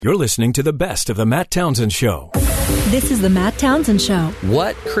You're listening to the best of the Matt Townsend Show. This is the Matt Townsend Show.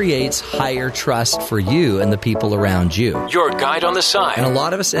 What creates higher trust for you and the people around you? Your guide on the side. And a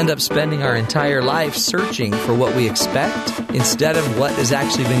lot of us end up spending our entire life searching for what we expect instead of what has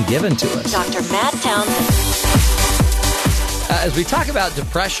actually been given to us. Dr. Matt Townsend. As we talk about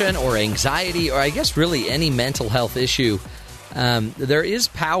depression or anxiety, or I guess really any mental health issue, there is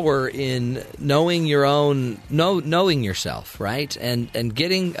power in knowing knowing yourself, right? And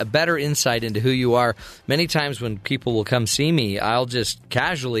getting a better insight into who you are. Many times when people will come see me, I'll just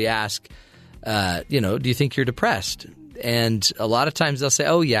casually ask, do you think you're depressed? And a lot of times they'll say,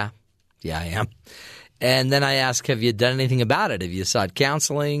 oh, yeah, I am. And then I ask, have you done anything about it? Have you sought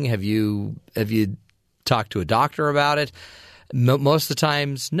counseling? Have you talked to a doctor about it? Most of the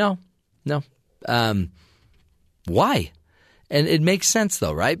times, no. Why? And it makes sense,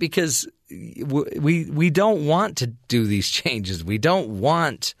 though, right? Because we don't want to do these changes. We don't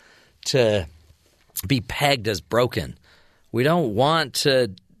want to be pegged as broken. We don't want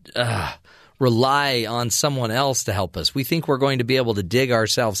to rely on someone else to help us. We think we're going to be able to dig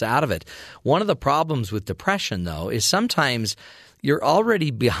ourselves out of it. One of the problems with depression, though, is sometimes you're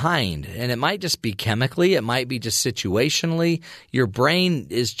already behind, and it might just be chemically, it might be just situationally. Your brain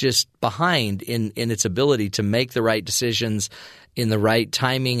is just behind in its ability to make the right decisions in the right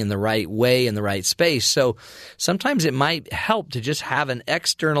timing, in the right way, in the right space. So sometimes it might help to just have an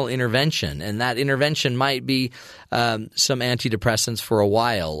external intervention, and that intervention might be some antidepressants for a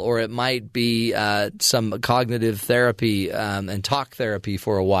while, or it might be some cognitive therapy and talk therapy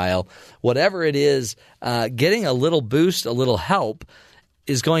for a while. Whatever it is, getting a little boost, a little help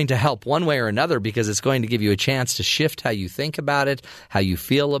is going to help one way or another, because it's going to give you a chance to shift how you think about it, how you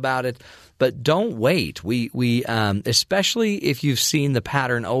feel about it. But don't wait. We especially if you've seen the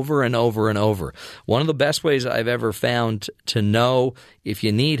pattern over and over and over. One of the best ways I've ever found to know if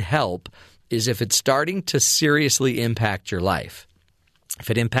you need help is if it's starting to seriously impact your life. If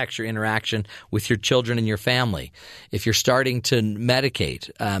it impacts your interaction with your children and your family, if you're starting to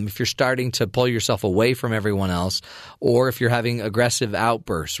medicate, if you're starting to pull yourself away from everyone else, or if you're having aggressive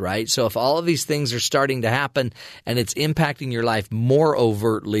outbursts, right? So if all of these things are starting to happen and it's impacting your life more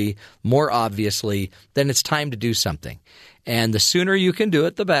overtly, more obviously, then it's time to do something. And the sooner you can do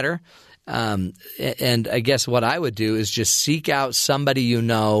it, the better. And I guess what I would do is just seek out somebody you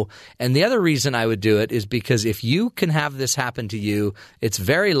know. And the other reason I would do it is because if you can have this happen to you, it's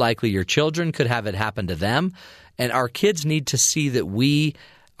very likely your children could have it happen to them. And our kids need to see that we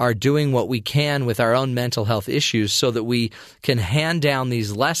are doing what we can with our own mental health issues so that we can hand down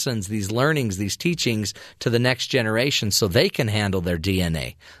these lessons, these learnings, these teachings to the next generation so they can handle their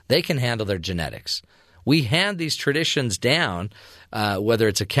DNA. They can handle their genetics. We hand these traditions down, whether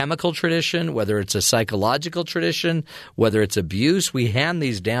it's a chemical tradition, whether it's a psychological tradition, whether it's abuse, we hand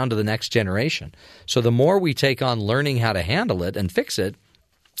these down to the next generation. So the more we take on learning how to handle it and fix it,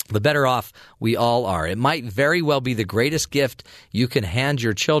 the better off we all are. It might very well be the greatest gift you can hand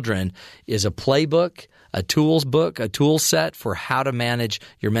your children is a playbook, a tools book, a tool set for how to manage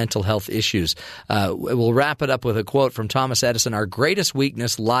your mental health issues. We'll wrap it up with a quote from Thomas Edison. Our greatest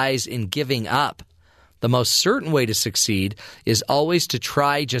weakness lies in giving up. The most certain way to succeed is always to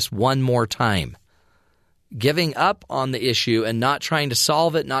try just one more time. Giving up on the issue and not trying to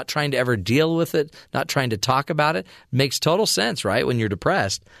solve it, not trying to ever deal with it, not trying to talk about it makes total sense, right, when you're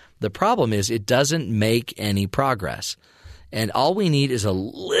depressed. The problem is it doesn't make any progress. And all we need is a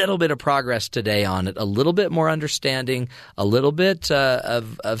little bit of progress today on it, a little bit more understanding, a little bit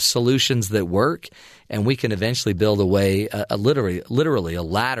of solutions that work, and we can eventually build a way, literally a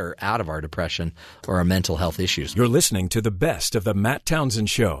ladder out of our depression or our mental health issues. You're listening to the best of the Matt Townsend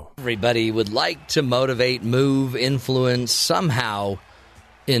Show. Everybody would like to motivate, move, influence, somehow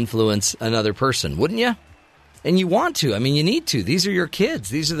influence another person, wouldn't you? And you want to. I mean, you need to. These are your kids.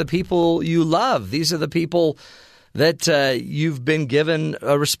 These are the people you love. These are the people that you've been given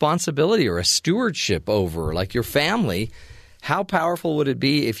a responsibility or a stewardship over, like your family. How powerful would it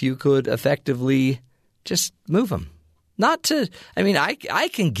be if you could effectively just move them? I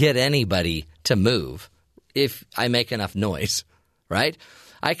can get anybody to move if I make enough noise, right?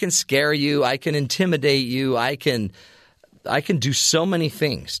 I can scare you. I can intimidate you. I can do so many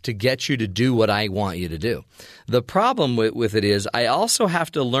things to get you to do what I want you to do. The problem with it is I also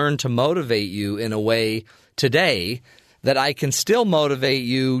have to learn to motivate you in a way today that I can still motivate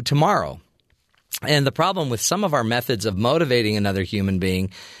you tomorrow. And the problem with some of our methods of motivating another human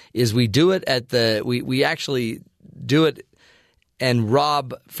being is we do it we actually do it and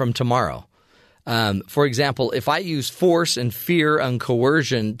rob from tomorrow. For example, if I use force and fear and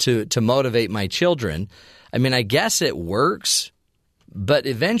coercion to motivate my children, I mean, I guess it works, But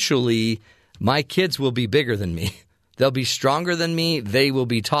eventually, my kids will be bigger than me. They'll be stronger than me. They will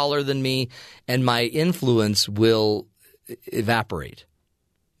be taller than me. And my influence will evaporate.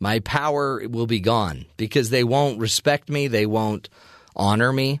 My power will be gone because they won't respect me. They won't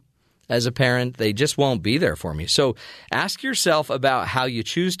honor me as a parent. They just won't be there for me. So ask yourself about how you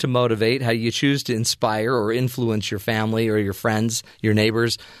choose to motivate, how you choose to inspire or influence your family or your friends, your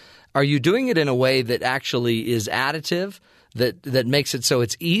neighbors. Are you doing it in a way that actually is additive, that makes it so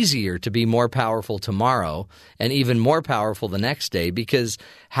it's easier to be more powerful tomorrow and even more powerful the next day? Because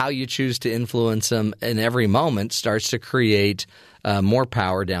how you choose to influence them in every moment starts to create more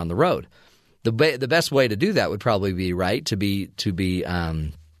power down the road. The best way to do that would probably be to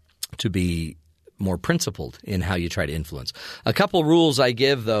be more principled in how you try to influence. A couple rules I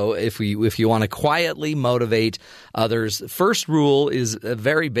give, though, if you want to quietly motivate others. First rule is a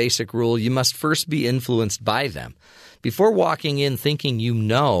very basic rule. You must first be influenced by them. Before walking in thinking you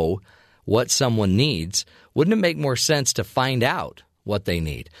know what someone needs, wouldn't it make more sense to find out what they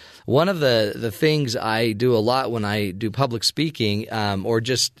need? One of the things I do a lot when I do public speaking or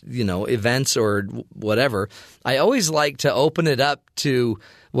just events or whatever, I always like to open it up to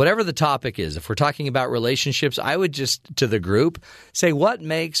whatever the topic is. If we're talking about relationships, I would just, to the group, say, what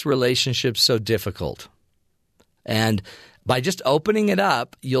makes relationships so difficult? And by just opening it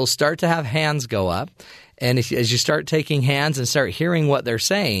up, you'll start to have hands go up. And as you start taking hands and start hearing what they're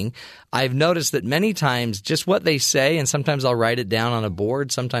saying, I've noticed that many times just what they say, and sometimes I'll write it down on a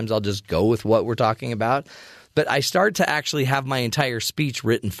board, sometimes I'll just go with what we're talking about, but I start to actually have my entire speech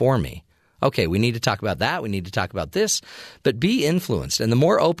written for me. Okay, we need to talk about that. We need to talk about this. But be influenced. And the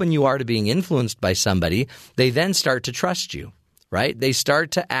more open you are to being influenced by somebody, they then start to trust you, right? They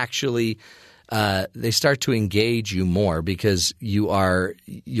start to actually engage you more because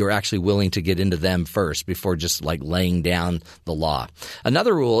you're actually willing to get into them first before just like laying down the law.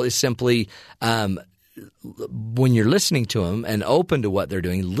 Another rule is simply when you're listening to them and open to what they're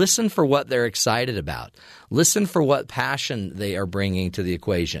doing, listen for what they're excited about. Listen for what passion they are bringing to the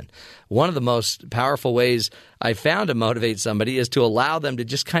equation. One of the most powerful ways I found to motivate somebody is to allow them to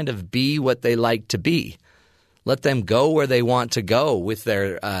just kind of be what they like to be. Let them go where they want to go with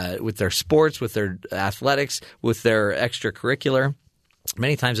their sports, with their athletics, with their extracurricular.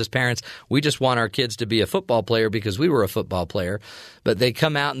 Many times as parents, we just want our kids to be a football player because we were a football player. But they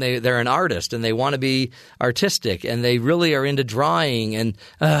come out and they're an artist and they want to be artistic and they really are into drawing. And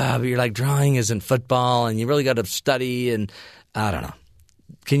but you're like, drawing isn't football and you really got to study and I don't know.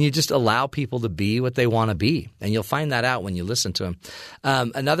 Can you just allow people to be what they want to be? And you'll find that out when you listen to them.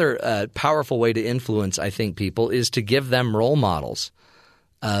 Another powerful way to influence, I think, people is to give them role models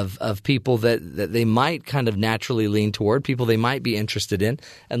of people that they might kind of naturally lean toward, people they might be interested in,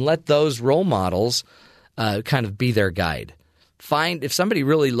 and let those role models kind of be their guide. If somebody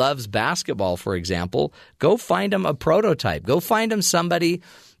really loves basketball, for example, go find them a prototype. Go find them somebody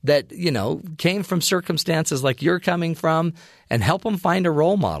that, came from circumstances like you're coming from and help them find a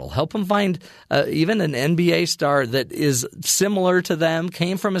role model. Help them find even an NBA star that is similar to them,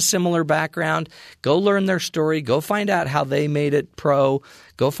 came from a similar background. Go learn their story. Go find out how they made it pro.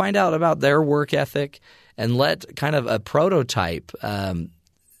 Go find out about their work ethic and let kind of a prototype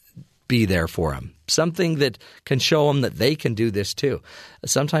be there for them. Something that can show them that they can do this too.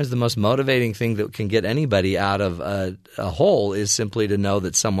 Sometimes the most motivating thing that can get anybody out of a hole is simply to know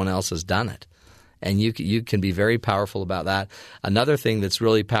that someone else has done it. And you can be very powerful about that. Another thing that's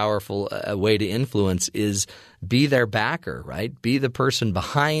really powerful, a way to influence, is be their backer, right? Be the person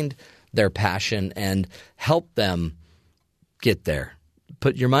behind their passion and help them get there.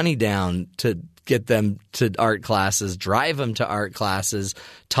 Put your money down to get them to art classes, drive them to art classes,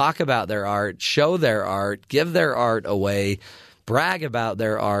 talk about their art, show their art, give their art away, brag about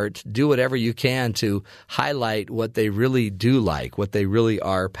their art, do whatever you can to highlight what they really do like, what they really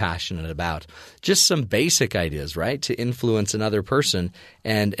are passionate about. Just some basic ideas, right, to influence another person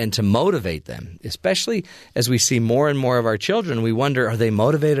and to motivate them, especially as we see more and more of our children. We wonder, are they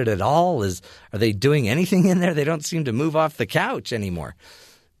motivated at all? Are they doing anything in there? They don't seem to move off the couch anymore.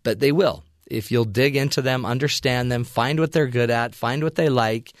 But they will. If you'll dig into them, understand them, find what they're good at, find what they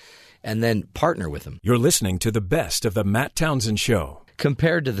like, and then partner with them. You're listening to the best of the Matt Townsend Show.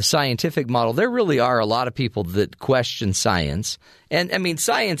 Compared to the scientific model, there really are a lot of people that question science. And, I mean,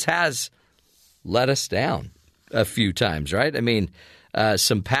 science has let us down a few times, right? I mean,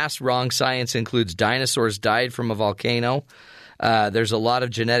 some past wrong science includes dinosaurs died from a volcano. There's a lot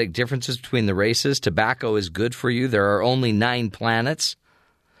of genetic differences between the races. Tobacco is good for you. There are only 9 planets.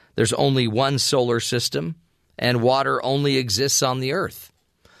 There's only one solar system, and water only exists on the Earth.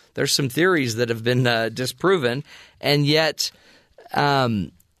 There's some theories that have been disproven, and yet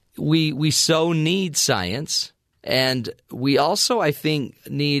we so need science, and we also, I think,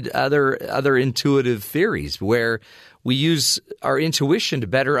 need other intuitive theories where we use our intuition to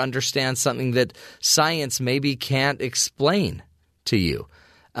better understand something that science maybe can't explain to you.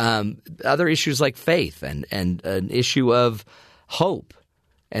 Other issues like faith and an issue of hope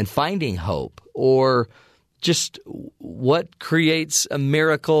and finding hope, or just what creates a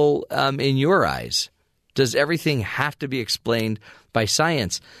miracle in your eyes. Does everything have to be explained by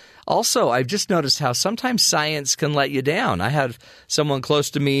science? Also, I've just noticed how sometimes science can let you down. I have someone close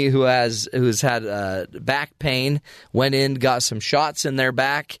to me who's had back pain, went in, got some shots in their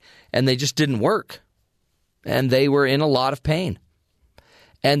back, and they just didn't work. And they were in a lot of pain.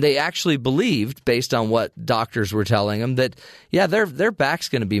 And they actually believed, based on what doctors were telling them, that, yeah, their back's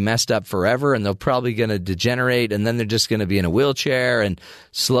going to be messed up forever, and they're probably going to degenerate, and then they're just going to be in a wheelchair, and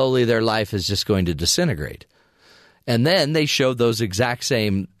slowly their life is just going to disintegrate. And then they showed those exact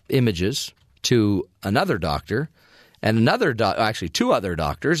same images to another doctor, and actually two other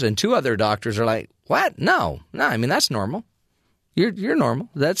doctors, and two other doctors are like, what? No, I mean, that's normal. You're normal.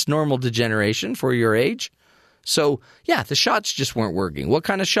 That's normal degeneration for your age. So, yeah, the shots just weren't working. What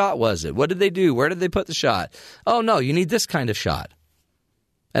kind of shot was it? What did they do? Where did they put the shot? Oh, no, you need this kind of shot.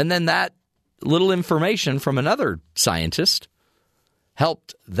 And then that little information from another scientist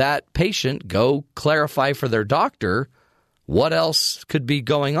helped that patient go clarify for their doctor what else could be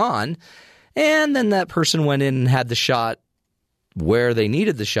going on. And then that person went in and had the shot where they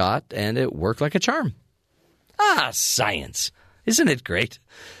needed the shot, and it worked like a charm. Science. Isn't it great?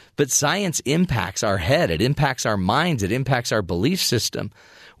 But science impacts our head. It impacts our minds. It impacts our belief system,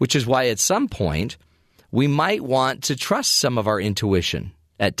 which is why at some point we might want to trust some of our intuition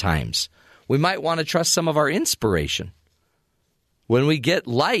at times. We might want to trust some of our inspiration. When we get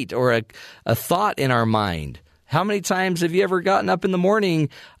light or a thought in our mind, how many times have you ever gotten up in the morning?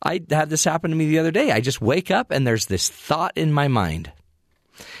 I had this happen to me the other day. I just wake up and there's this thought in my mind.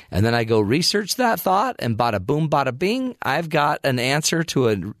 And then I go research that thought, and bada boom, bada bing, I've got an answer to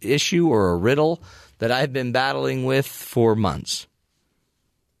an issue or a riddle that I've been battling with for months.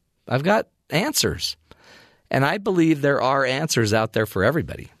 I've got answers. And I believe there are answers out there for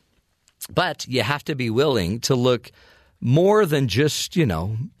everybody. But you have to be willing to look more than just,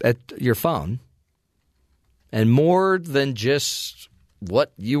 at your phone, and more than just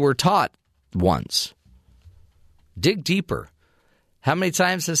what you were taught once. Dig deeper. How many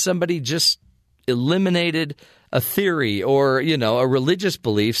times has somebody just eliminated a theory or, a religious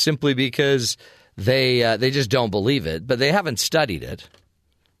belief simply because they just don't believe it, but they haven't studied it.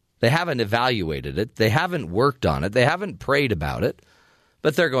 They haven't evaluated it. They haven't worked on it. They haven't prayed about it,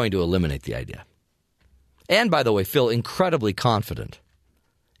 but they're going to eliminate the idea. And, by the way, feel incredibly confident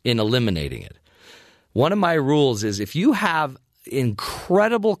in eliminating it. One of my rules is if you have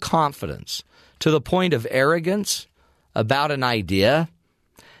incredible confidence to the point of arrogance about an idea,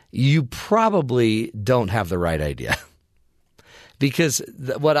 you probably don't have the right idea. Because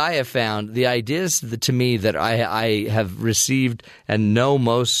what I have found, the ideas to me that I have received and know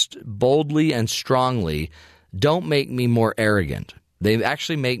most boldly and strongly don't make me more arrogant. They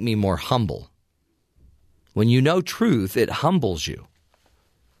actually make me more humble. When you know truth, it humbles you.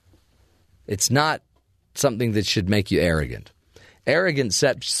 It's not something that should make you arrogant. Arrogance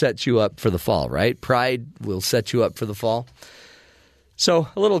sets you up for the fall, right? Pride will set you up for the fall. So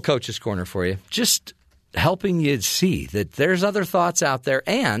a little coach's corner for you. Just helping you see that there's other thoughts out there,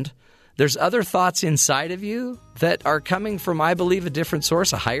 and there's other thoughts inside of you that are coming from, I believe, a different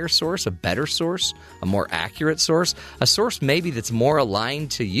source, a higher source, a better source, a more accurate source, a source maybe that's more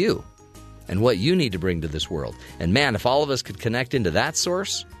aligned to you and what you need to bring to this world. And man, if all of us could connect into that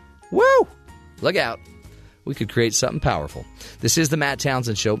source, woo, look out. We could create something powerful. This is the Matt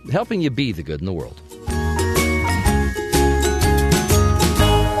Townsend Show, helping you be the good in the world.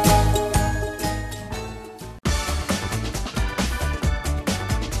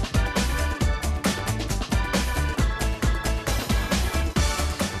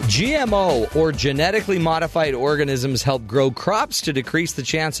 GMO, or genetically modified organisms, help grow crops to decrease the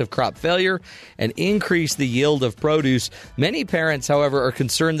chance of crop failure and increase the yield of produce. Many parents, however, are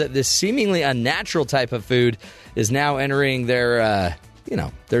concerned that this seemingly unnatural type of food is now entering their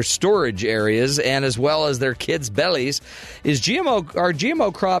storage areas and as well as their kids' bellies. Are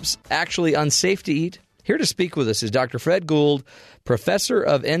GMO crops actually unsafe to eat? Here to speak with us is Dr. Fred Gould, professor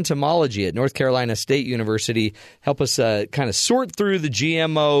of entomology at North Carolina State University. Help us kind of sort through the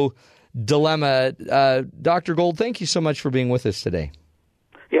GMO dilemma. Dr. Gould, thank you so much for being with us today.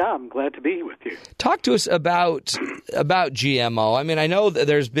 Yeah, I'm glad to be with you. Talk to us about GMO. I mean, I know that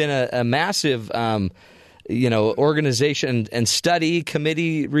there's been a massive organization and study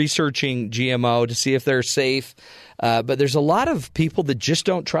committee researching GMO to see if they're safe. But there's a lot of people that just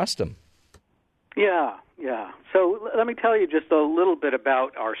don't trust them. Yeah. So let me tell you just a little bit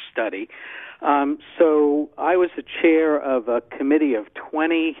about our study. So I was the chair of a committee of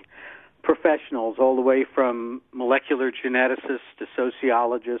 20 professionals, all the way from molecular geneticists to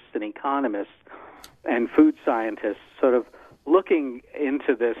sociologists and economists and food scientists, sort of looking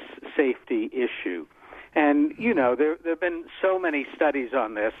into this safety issue. And, there have been so many studies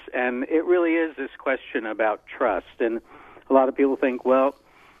on this, and it really is this question about trust. And a lot of people think, well,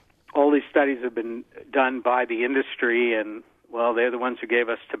 all these studies have been done by the industry, and, well, they're the ones who gave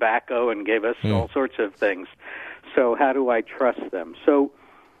us tobacco and gave us all sorts of things. So how do I trust them? So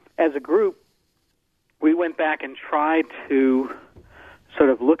as a group, we went back and tried to sort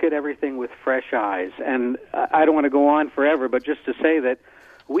of look at everything with fresh eyes. And I don't want to go on forever, but just to say that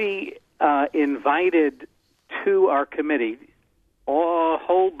we invited to our committee a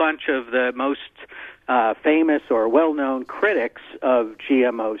whole bunch of the most famous or well-known critics of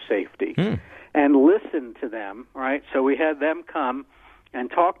GMO safety and listened to them, right? So we had them come and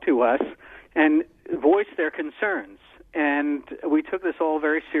talk to us and voice their concerns. And we took this all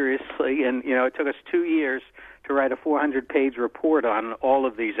very seriously, and, it took us 2 years to write a 400-page report on all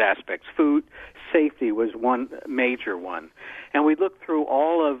of these aspects. Food safety was one major one. And we looked through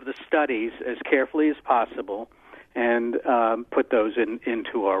all of the studies as carefully as possible and put those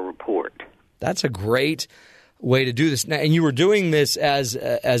into our report. That's a great way to do this. Now, and you were doing this as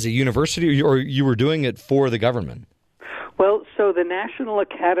a university, or you were doing it for the government? Well, so the National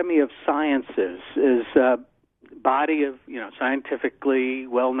Academy of Sciences is a body of scientifically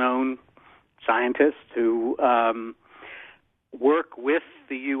well-known scientists who work with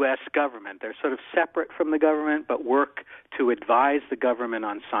the U.S. government. They're sort of separate from the government, but work to advise the government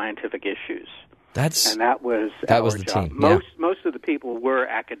on scientific issues. That was the job. Team. Most of the people were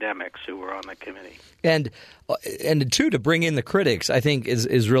academics who were on the committee. And too, to bring in the critics, I think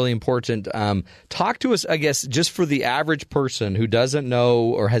is really important. Talk to us, I guess, just for the average person who doesn't know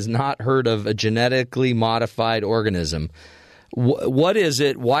or has not heard of a genetically modified organism. What is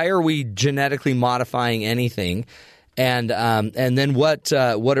it? Why are we genetically modifying anything? And then what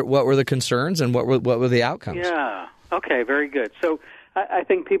were the concerns and what were the outcomes? Yeah. Okay. Very good. So I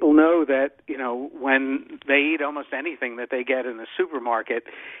think people know that, when they eat almost anything that they get in the supermarket,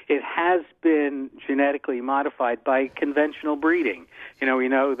 it has been genetically modified by conventional breeding. We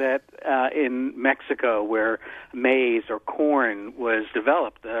know that in Mexico, where maize or corn was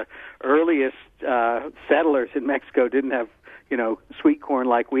developed, the earliest settlers in Mexico didn't have, sweet corn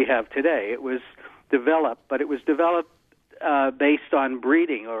like we have today. It was developed, but it was developed based on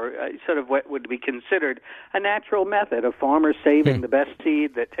breeding, or sort of what would be considered a natural method of farmers saving the best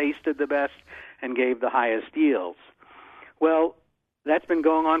seed that tasted the best and gave the highest yields. Well, that's been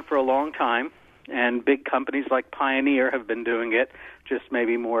going on for a long time, and big companies like Pioneer have been doing it just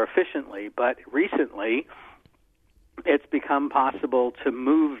maybe more efficiently. But recently, it's become possible to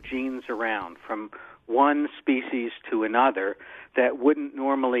move genes around from one species to another that wouldn't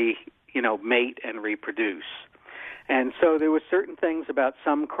normally, mate and reproduce. And so there were certain things about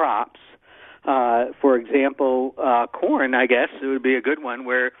some crops, for example, corn, I guess, it would be a good one,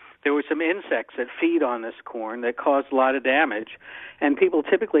 where there were some insects that feed on this corn that caused a lot of damage. And people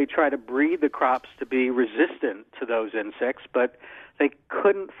typically try to breed the crops to be resistant to those insects, but they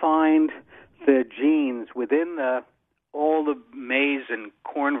couldn't find the genes within all the maize and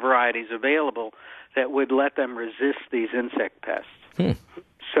corn varieties available that would let them resist these insect pests.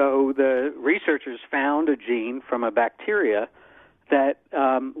 So the researchers found a gene from a bacteria that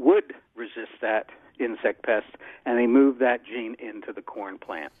would resist that insect pest, and they moved that gene into the corn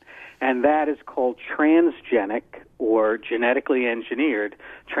plant. And that is called transgenic, or genetically engineered.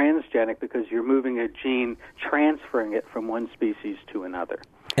 Transgenic because you're moving a gene, transferring it from one species to another.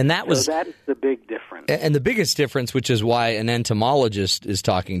 And that is the big difference. And the biggest difference, which is why an entomologist is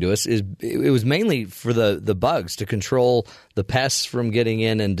talking to us, is it was mainly for the bugs, to control the pests from getting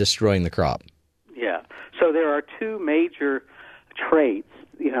in and destroying the crop. Yeah. So there are two major traits.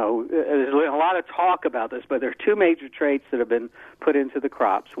 There's a lot of talk about this, but there are two major traits that have been put into the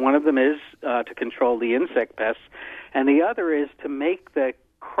crops. One of them is to control the insect pests, and the other is to make the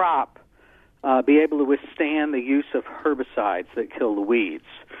crop be able to withstand the use of herbicides that kill the weeds.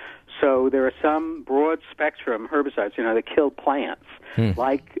 So there are some broad-spectrum herbicides, that kill plants,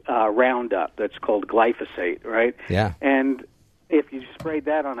 like Roundup, that's called glyphosate, right? Yeah. And if you sprayed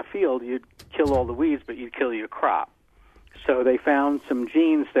that on a field, you'd kill all the weeds, but you'd kill your crop. So they found some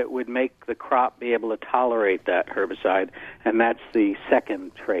genes that would make the crop be able to tolerate that herbicide, and that's the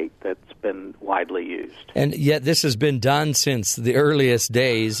second trait that's been widely used. And yet this has been done since the earliest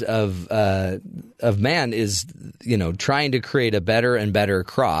days of man is, trying to create a better and better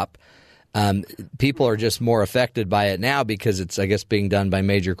crop. People are just more affected by it now because it's, I guess, being done by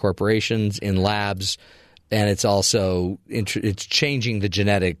major corporations in labs, and it's also it's changing the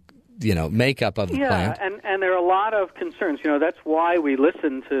genetic makeup of the plant. Yeah, and there are a lot of concerns. That's why we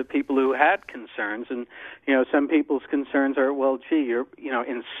listened to people who had concerns. And, some people's concerns are, well, gee, you're,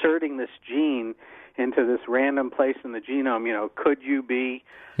 inserting this gene into this random place in the genome. Could you be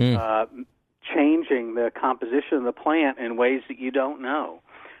changing the composition of the plant in ways that you don't know?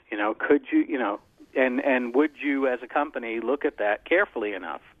 Could you, and would you as a company look at that carefully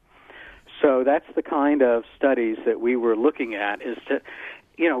enough? So that's the kind of studies that we were looking at is to,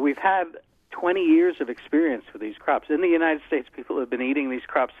 we've had 20 years of experience with these crops. In the United States, people have been eating these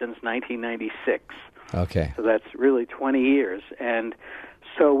crops since 1996. Okay. So that's really 20 years. And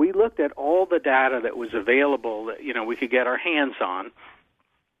so we looked at all the data that was available that, we could get our hands on.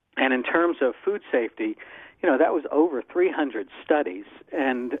 And in terms of food safety, that was over 300 studies.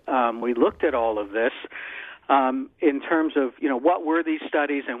 And we looked at all of this in terms of, what were these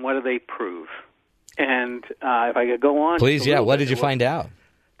studies and what do they prove? And if I could go on. Please, yeah. What did you find out?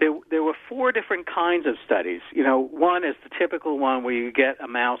 There were 4 different kinds of studies. One is the typical one where you get a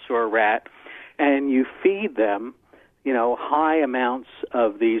mouse or a rat and you feed them, high amounts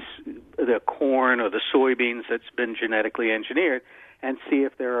of the corn or the soybeans that's been genetically engineered and see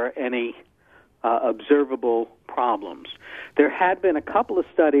if there are any observable problems. There had been a couple of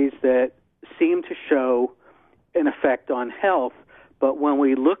studies that seemed to show an effect on health, but when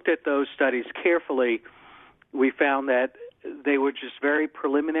we looked at those studies carefully, we found that they were just very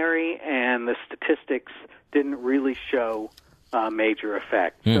preliminary, and the statistics didn't really show major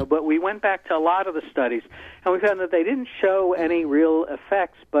effect. So, but we went back to a lot of the studies, and we found that they didn't show any real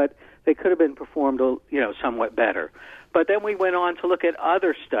effects, but they could have been performed, somewhat better. But then we went on to look at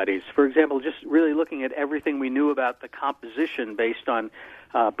other studies. For example, just really looking at everything we knew about the composition based on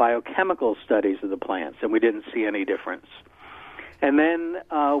biochemical studies of the plants, and we didn't see any difference. And then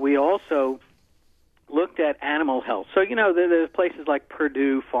we also looked at animal health. So, there's places like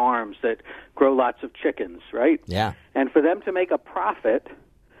Purdue Farms that grow lots of chickens, right? Yeah. And for them to make a profit,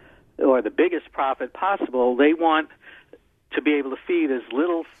 or the biggest profit possible, they want to be able to feed as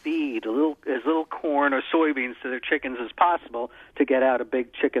little corn or soybeans to their chickens as possible to get out a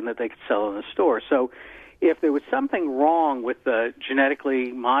big chicken that they could sell in the store. So if there was something wrong with the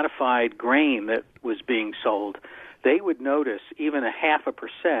genetically modified grain that was being sold, they would notice even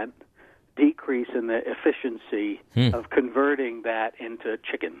 0.5% decrease in the efficiency of converting that into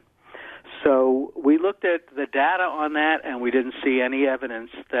chicken. So we looked at the data on that, and we didn't see any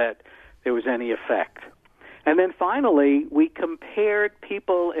evidence that there was any effect. And then finally, we compared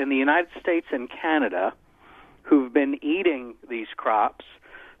people in the United States and Canada who've been eating these crops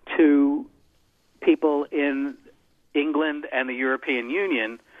to people in England and the European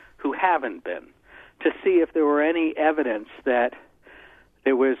Union who haven't been, to see if there were any evidence that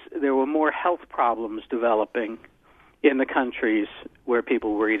there were more health problems developing in the countries where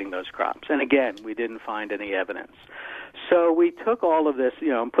people were eating those crops. And again, we didn't find any evidence. So we took all of this,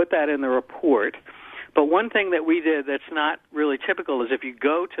 and put that in the report. But one thing that we did that's not really typical is if you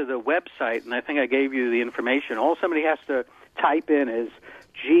go to the website, and I think I gave you the information, all somebody has to type in is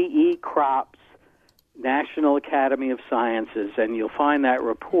GE Crops, National Academy of Sciences, and you'll find that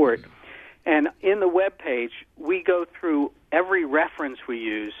report. And in the web page, we go through every reference we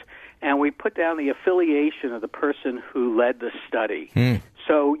use, and we put down the affiliation of the person who led the study.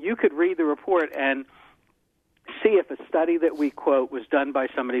 So you could read the report and see if a study that we quote was done by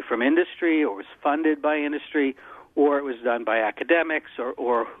somebody from industry or was funded by industry, or it was done by academics,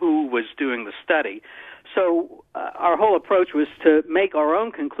 or who was doing the study. So our whole approach was to make our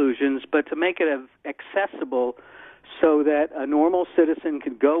own conclusions, but to make it accessible so that a normal citizen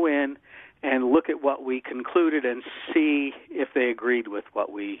could go in and look at what we concluded and see if they agreed with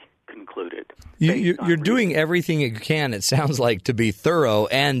what we concluded. You're doing everything you can, it sounds like, to be thorough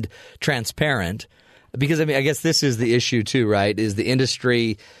and transparent. Because, I guess this is the issue, too, right, is the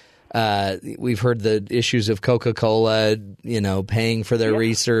industry. We've heard the issues of Coca-Cola, paying for their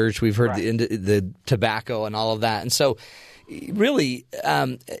research. We've heard the tobacco and all of that. And so, really,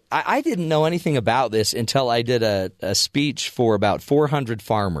 I didn't know anything about this until I did a speech for about 400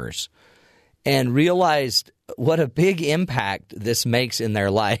 farmers and realized what a big impact this makes in their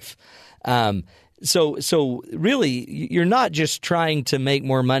life. So really, you're not just trying to make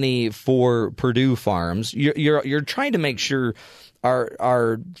more money for Purdue farms. You're trying to make sure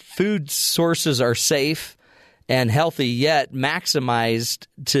our food sources are safe and healthy, yet maximized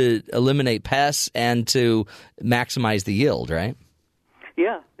to eliminate pests and to maximize the yield, right?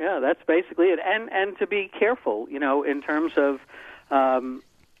 Yeah, that's basically it. And to be careful, in terms of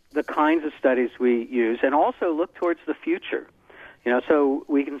the kinds of studies we use, and also look towards the future. So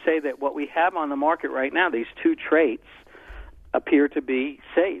we can say that what we have on the market right now, these two traits, appear to be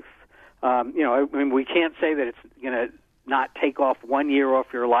safe. We can't say that it's going to not take off 1 year off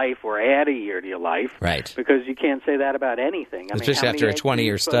your life or add a year to your life. Right. Because you can't say that about anything. Especially after a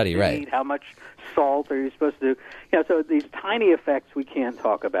 20-year study, right. How much salt are you supposed to do? So these tiny effects we can't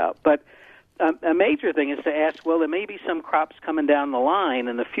talk about. But a major thing is to ask, well, there may be some crops coming down the line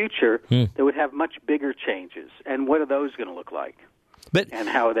in the future that would have much bigger changes. And what are those going to look like? And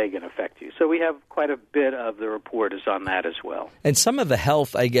how are they going to affect you? So we have quite a bit of the report is on that as well. And some of the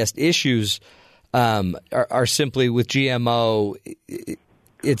health, I guess, issues are simply with GMO.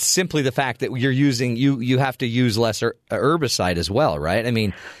 It's simply the fact that you're using you have to use less herbicide as well, right? I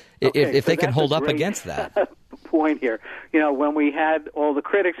mean, if they can hold up against that. Point here, when we had all the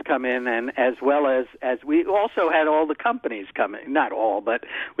critics come in, and as well as we also had all the companies come in, not all, but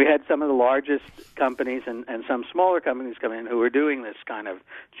we had some of the largest companies and some smaller companies come in who were doing this kind of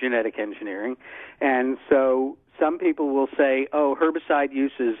genetic engineering. And so some people will say, oh, herbicide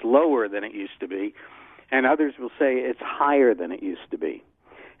use is lower than it used to be, and others will say it's higher than it used to be.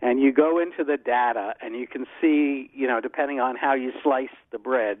 And you go into the data, and you can see, depending on how you slice the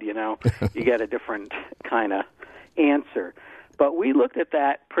bread, you get a different kind of answer. But we looked at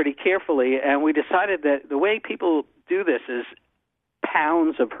that pretty carefully, and we decided that the way people do this is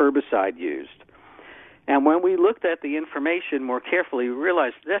pounds of herbicide used. And when we looked at the information more carefully, we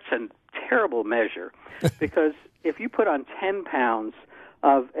realized that's a terrible measure, because if you put on 10 pounds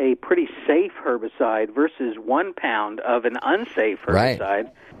of a pretty safe herbicide versus 1 pound of an unsafe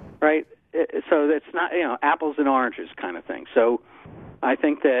herbicide, right? So that's not, apples and oranges kind of thing. So I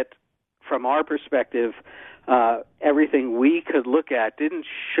think that from our perspective, everything we could look at didn't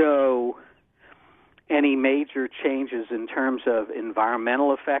show any major changes in terms of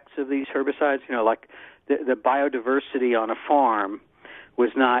environmental effects of these herbicides. Like the biodiversity on a farm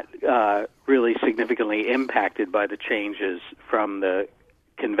was not really significantly impacted by the changes from the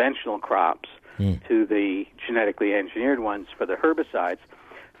conventional crops to the genetically engineered ones for the herbicides.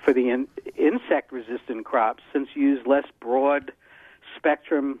 For the insect-resistant crops, since you use less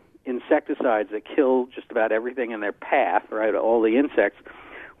broad-spectrum insecticides that kill just about everything in their path, right, all the insects,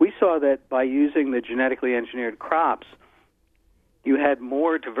 we saw that by using the genetically engineered crops, you had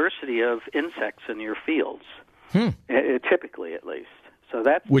more diversity of insects in your fields, typically at least. So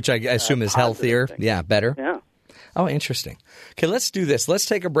that's which I assume is healthier, better. Yeah. Oh, interesting. Okay, let's do this. Let's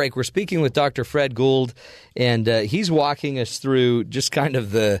take a break. We're speaking with Dr. Fred Gould, and he's walking us through just kind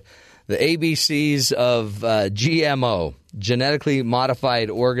of the ABCs of GMO, genetically modified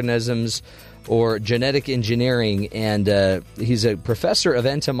organisms, or genetic engineering. And he's a professor of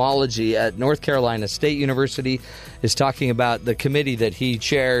entomology at North Carolina State University, is talking about the committee that he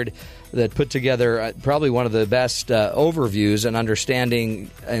chaired that put together probably one of the best overviews and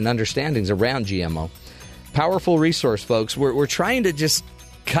understandings around GMO. Powerful resource, folks. We're trying to just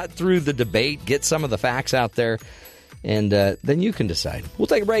cut through the debate, get some of the facts out there, and then you can decide. We'll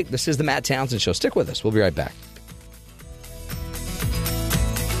take a break. This is the Matt Townsend Show. Stick with us. We'll be right back.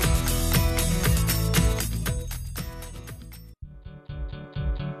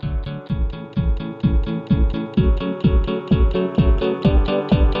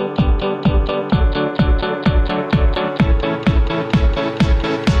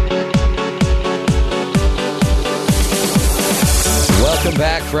 Welcome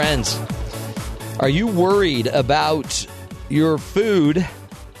back, friends. Are you worried about your food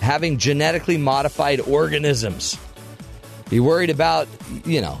having genetically modified organisms? Are you worried about,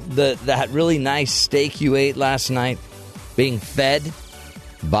 that really nice steak you ate last night being fed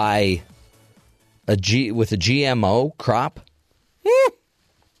by with a GMO crop?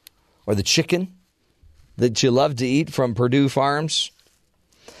 Or the chicken that you love to eat from Purdue Farms?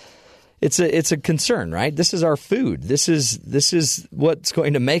 It's a concern, right? This is our food. This is what's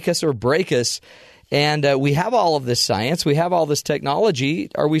going to make us or break us. And we have all of this science. We have all this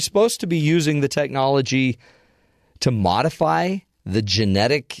technology. Are we supposed to be using the technology to modify the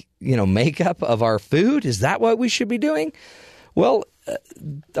genetic, makeup of our food? Is that what we should be doing? Well,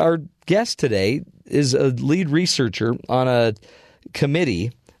 our guest today is a lead researcher on a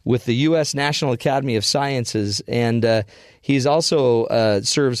committee with the U.S. National Academy of Sciences, and he's also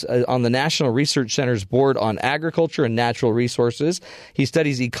serves on the National Research Center's Board on Agriculture and Natural Resources. He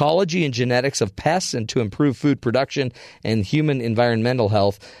studies ecology and genetics of pests and to improve food production and human environmental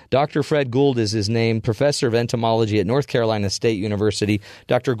health. Dr. Fred Gould is his name, professor of entomology at North Carolina State University.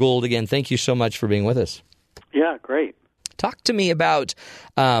 Dr. Gould, again, thank you so much for being with us. Yeah, great. Talk to me about,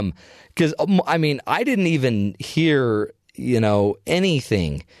 because, I didn't even hear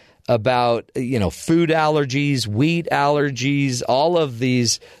anything about, food allergies, wheat allergies, all of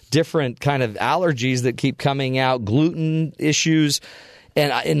these different kind of allergies that keep coming out, gluten issues.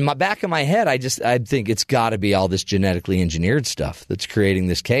 And in my back of my head, I think it's got to be all this genetically engineered stuff that's creating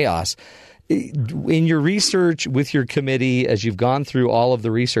this chaos. In your research with your committee, as you've gone through all of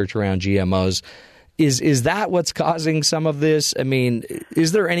the research around GMOs, is that what's causing some of this? I mean,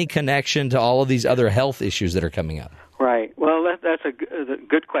 is there any connection to all of these other health issues that are coming up? Right. Well, that's a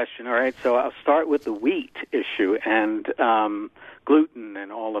good question. All right. So I'll start with the wheat issue and gluten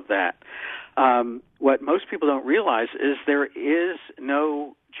and all of that. What most people don't realize is there is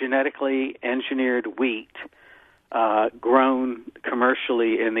no genetically engineered wheat grown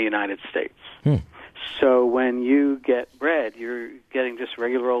commercially in the United States. So when you get bread, you're getting just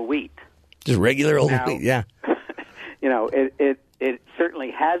regular old wheat. Just regular old wheat, yeah. It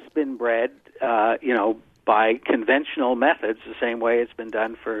certainly has been bred, by conventional methods, the same way it's been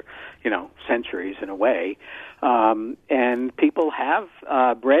done for, centuries in a way. And people have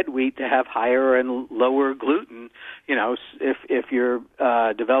bred wheat to have higher and lower gluten. If you're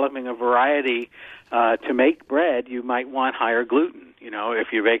developing a variety to make bread, you might want higher gluten. If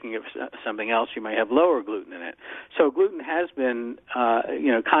you're making it something else, you might have lower gluten in it. So gluten has been,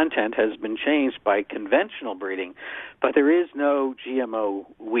 content has been changed by conventional breeding, but there is no GMO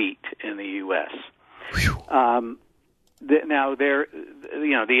wheat in the U.S. Now,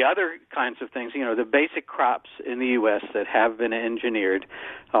 the other kinds of things, the basic crops in the U.S. that have been engineered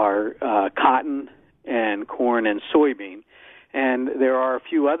are cotton and corn and soybean. And there are a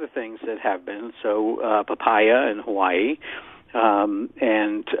few other things that have been, so papaya in Hawaii,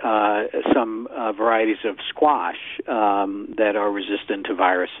 and some varieties of squash that are resistant to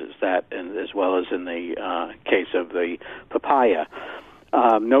viruses, and as well as in the case of the papaya.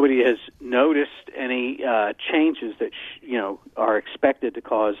 Nobody has noticed any changes that are expected to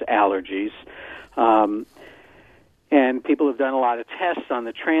cause allergies, and people have done a lot of tests on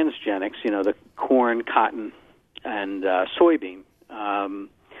the transgenics, the corn, cotton, and soybean,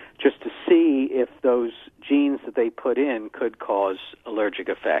 just to see if those genes that they put in could cause allergic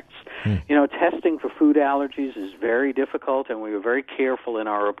effects. Testing for food allergies is very difficult, and we were very careful in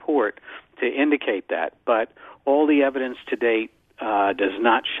our report to indicate that. But all the evidence to date does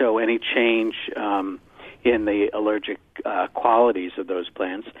not show any change in the allergic qualities of those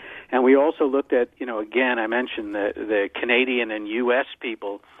plants. And we also looked at, again, I mentioned the Canadian and U.S.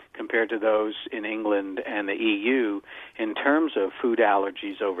 people compared to those in England and the EU in terms of food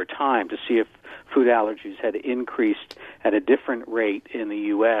allergies over time to see if food allergies had increased at a different rate in the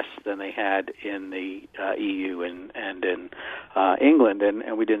U.S. than they had in the EU and in England,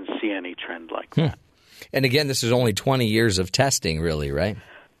 and we didn't see any trend like that. And again, this is only 20 years of testing, really, right?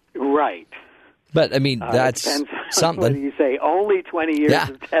 Right. But, I mean, that's something. Whether you say only 20 years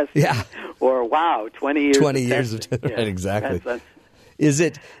of testing or, wow, 20 years 20 of years testing. of testing, exactly. That's Is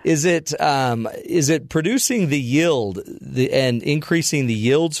it producing the yield and increasing the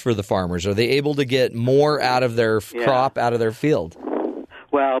yields for the farmers? Are they able to get more out of their crop, out of their field?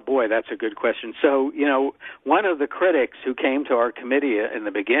 Well, boy, that's a good question. So, one of the critics who came to our committee in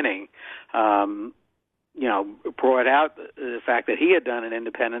the beginning, brought out the fact that he had done an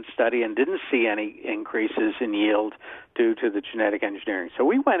independent study and didn't see any increases in yield due to the genetic engineering. So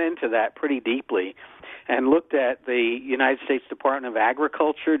we went into that pretty deeply and looked at the United States Department of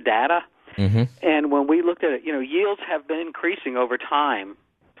Agriculture data. Mm-hmm. And when we looked at it, yields have been increasing over time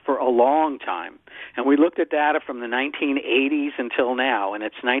for a long time. And we looked at data from the 1980s until now, and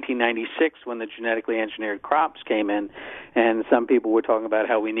it's 1996 when the genetically engineered crops came in, and some people were talking about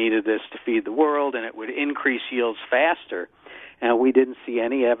how we needed this to feed the world and it would increase yields faster, and we didn't see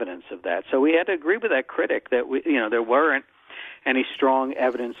any evidence of that. So we had to agree with that critic that there weren't any strong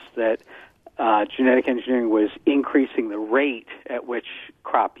evidence that genetic engineering was increasing the rate at which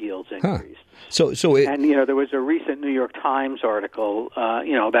crop yields increased. And there was a recent New York Times article,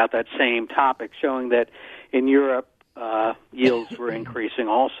 about that same topic, showing that in Europe yields were increasing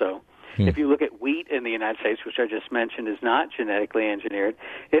also. If you look at wheat in the United States, which I just mentioned is not genetically engineered,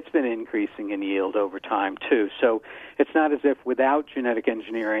 it's been increasing in yield over time too. So it's not as if without genetic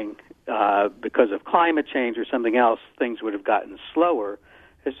engineering, because of climate change or something else, things would have gotten slower.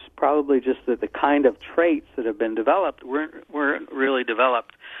 It's probably just that the kind of traits that have been developed weren't really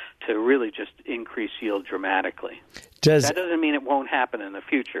developed to really just increase yield dramatically. That doesn't mean it won't happen in the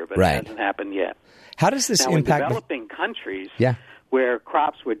future, but Right. it hasn't happened yet. How does this Now, impact in developing countries Yeah. where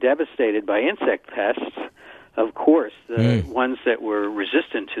crops were devastated by insect pests, of course, the ones that were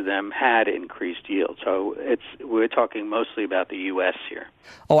resistant to them had increased yield. So we're talking mostly about the U.S. here.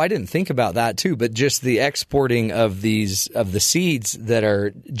 Oh, I didn't think about that too, but just the exporting of the seeds that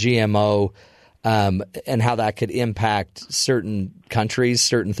are GMO, and how that could impact certain countries,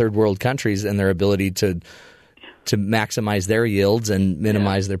 certain third world countries, and their ability to maximize their yields and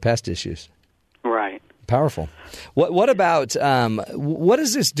minimize their pest issues. Right. Powerful. What about what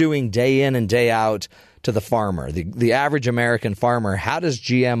is this doing day in and day out to the farmer, the average American farmer? How does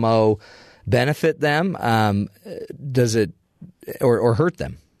GMO benefit them? Does it or hurt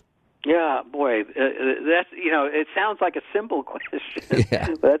them? Yeah, boy, that's it sounds like a simple question, Yeah.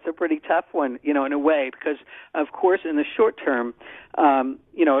 but that's a pretty tough one, in a way, because of course in the short term,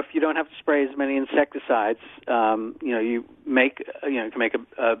 if you don't have to spray as many insecticides, you can make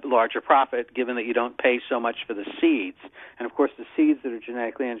a larger profit, given that you don't pay so much for the seeds, and of course the seeds that are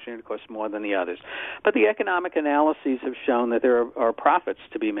genetically engineered cost more than the others. But the economic analyses have shown that there are profits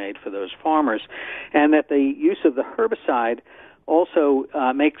to be made for those farmers, and that the use of the herbicide also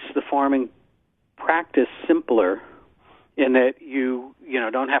makes the farming practice simpler, in that you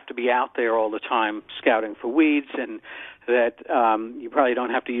don't have to be out there all the time scouting for weeds, and that you probably don't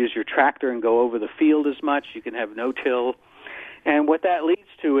have to use your tractor and go over the field as much. You can have no-till. And what that leads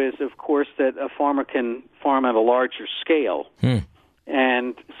to is, of course, that a farmer can farm at a larger scale.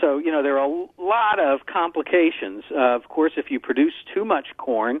 And so, there are a lot of complications. Of course, if you produce too much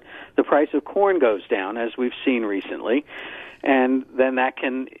corn, the price of corn goes down, as we've seen recently, and then that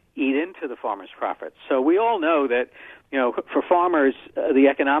can eat into the farmer's profits. So we all know that, for farmers, the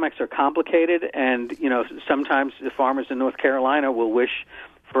economics are complicated, and, sometimes the farmers in North Carolina will wish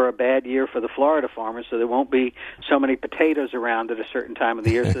for a bad year for the Florida farmers, so there won't be so many potatoes around at a certain time of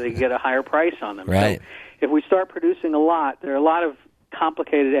the year so they can get a higher price on them. Right. So if we start producing a lot, there are a lot of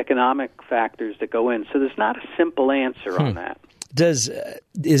complicated economic factors that go in. So there's not a simple answer on that. Is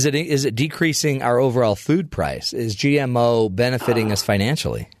it decreasing our overall food price? Is GMO benefiting us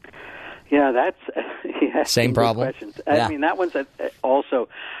financially? Yeah, that's same problem. Questions. Yeah. I mean, that one's also.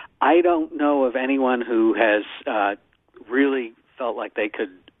 I don't know of anyone who has really felt like they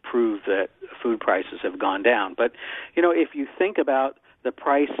could prove that food prices have gone down. But if you think about the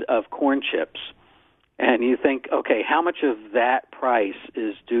price of corn chips, and you think, okay, how much of that price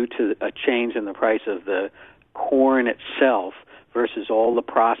is due to a change in the price of the corn itself versus all the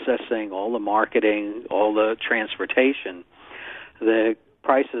processing, all the marketing, all the transportation, the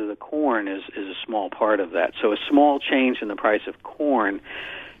price of the corn is a small part of that. So a small change in the price of corn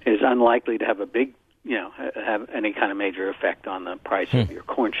is unlikely to have a big, have any kind of major effect on the price of your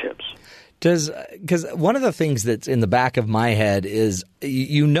corn chips. Because one of the things that's in the back of my head is,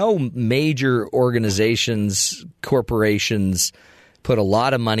 major organizations, corporations put a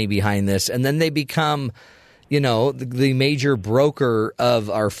lot of money behind this, and then they become the major broker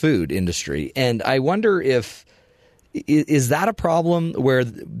of our food industry. And I wonder is that a problem where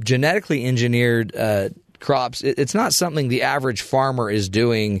genetically engineered crops, it's not something the average farmer is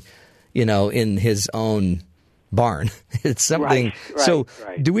doing, in his own barn. It's something. So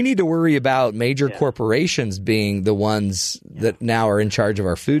do we need to worry about major corporations being the ones that now are in charge of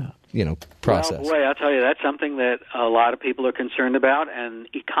our food, process? Well, boy, I'll tell you, that's something that a lot of people are concerned about, and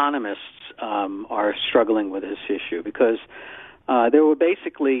economists are struggling with this issue, because there were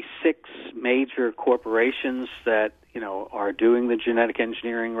basically 6 major corporations that are doing the genetic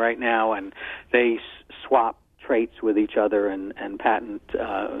engineering right now, and they swap traits with each other and patent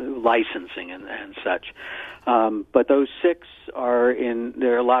licensing and such. But those 6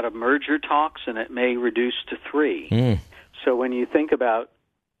 there are a lot of merger talks, and it may reduce to 3. So when you think about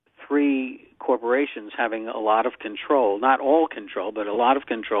 3 corporations having a lot of control, not all control, but a lot of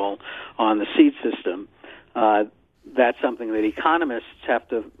control on the seed system, that's something that economists have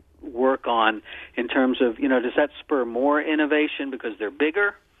to work on in terms of, does that spur more innovation because they're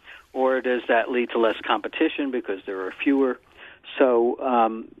bigger, or does that lead to less competition because there are fewer?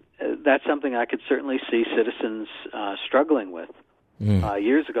 So that's something I could certainly see citizens struggling with.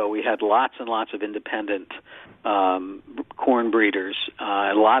 Years ago, we had lots and lots of independent corn breeders,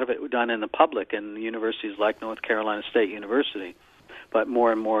 a lot of it done in the public in universities like North Carolina State University. But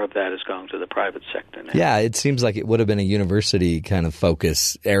more and more of that is going to the private sector now. Yeah, it seems like it would have been a university kind of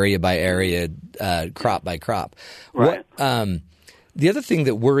focus, area by area, crop by crop. Right. The other thing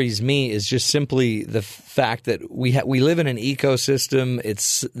that worries me is just simply the fact that we live in an ecosystem.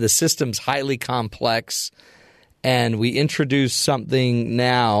 The system's highly complex, and we introduce something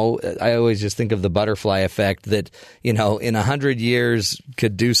now. I always just think of the butterfly effect that, in 100 years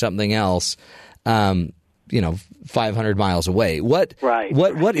could do something else, 500 miles away. What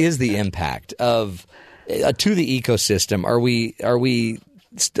is the impact of to the ecosystem? Are we?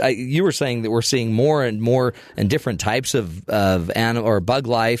 You were saying that we're seeing more and more and different types of animal or bug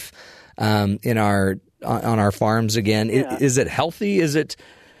life on our farms again. Yeah. Is it healthy? Is it?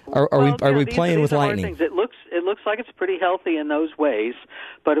 Are we playing with lightning? It looks like it's pretty healthy in those ways,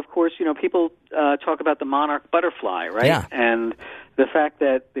 but of course, people talk about the monarch butterfly, right? Yeah. And the fact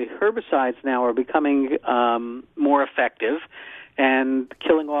that the herbicides now are becoming more effective and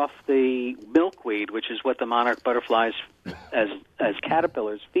killing off the milkweed, which is what the monarch butterflies as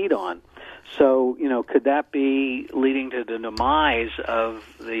caterpillars feed on. So, could that be leading to the demise of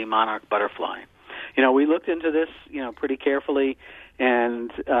the monarch butterfly? We looked into this, pretty carefully,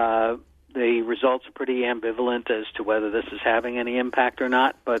 and the results are pretty ambivalent as to whether this is having any impact or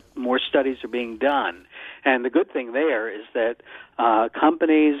not, but more studies are being done. And the good thing there is that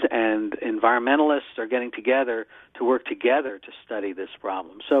companies and environmentalists are getting together to work together to study this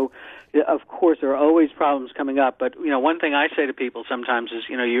problem. So, of course, there are always problems coming up, but, one thing I say to people sometimes is,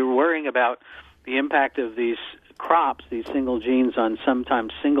 you're worrying about the impact of these crops, these single genes on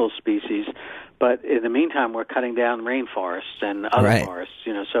sometimes single species, but in the meantime, we're cutting down rainforests and other forests,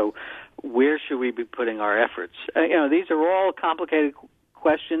 so where should we be putting our efforts? These are all complicated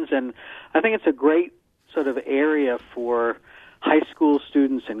questions, and I think it's a great sort of area for high school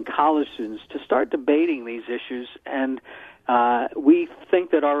students and college students to start debating these issues, and we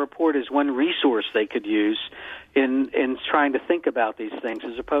think that our report is one resource they could use in trying to think about these things,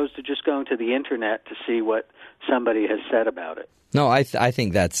 as opposed to just going to the Internet to see what somebody has said about it. No, I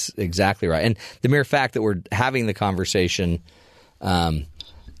think that's exactly right. And the mere fact that we're having the conversation,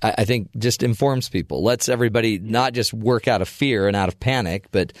 I think just informs people, lets everybody not just work out of fear and out of panic,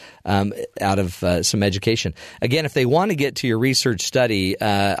 but out of some education. Again, if they want to get to your research study,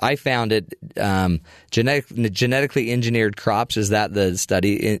 I found it genetically engineered crops. Is that the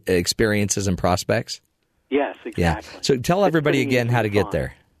study, experiences and prospects? Yes, exactly. Yeah. So tell everybody again how to get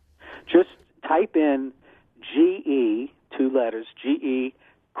there. Just type in GE, 2 letters, GE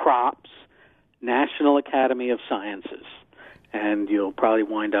Crops, National Academy of Sciences, and you'll probably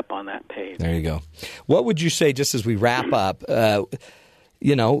wind up on that page. There you go. What would you say, just as we wrap up,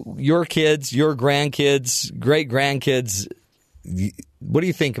 your kids, your grandkids, great-grandkids, what do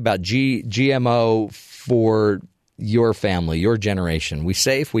you think about GMO for your family, your generation? We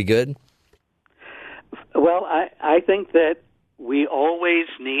safe? We good? Well, I think that we always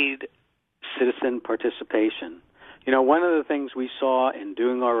need citizen participation. One of the things we saw in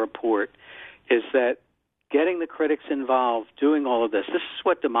doing our report is that getting the critics involved, doing all of this is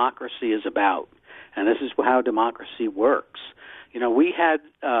what democracy is about, and this is how democracy works. We had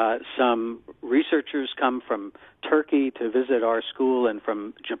some researchers come from Turkey to visit our school and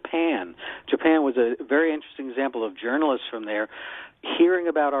from Japan. Japan was a very interesting example of journalists from there hearing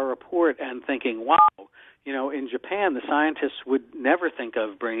about our report and thinking, wow, in Japan, the scientists would never think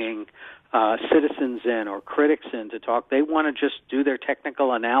of bringing citizens in or critics in to talk. They want to just do their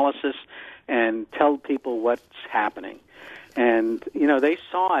technical analysis and tell people what's happening. And, they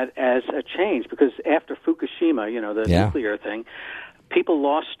saw it as a change because after Fukushima, the nuclear thing, people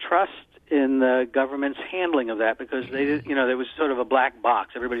lost trust in the government's handling of that because they did, there was sort of a black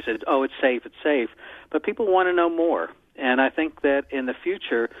box. Everybody said, oh, it's safe, but people want to know more. And I think that in the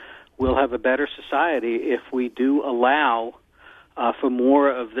future, we'll have a better society if we do allow for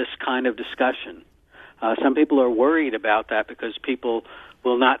more of this kind of discussion. Some people are worried about that because people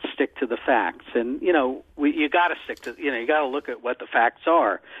will not stick to the facts. And, you got to stick to, you got to look at what the facts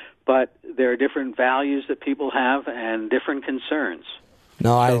are. But there are different values that people have and different concerns.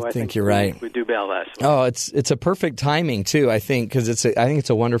 No, I think you're right. We do better less. Oh, it's a perfect timing too. I think because I think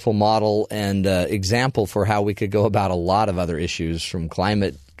it's a wonderful model and example for how we could go about a lot of other issues, from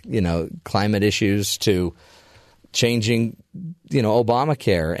climate issues to changing,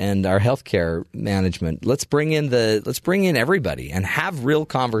 Obamacare and our healthcare management. Let's bring in everybody and have real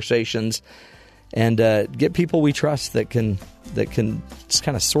conversations and get people we trust that can just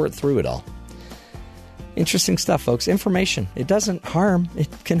kind of sort through it all. Interesting stuff, folks. Information. It doesn't harm. It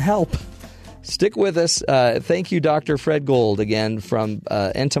can help. Stick with us. Thank you, Dr. Fred Gould, again, from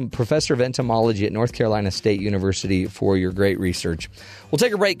Professor of Entomology at North Carolina State University, for your great research. We'll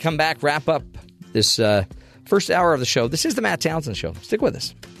take a break, come back, wrap up this first hour of the show. This is the Matt Townsend Show. Stick with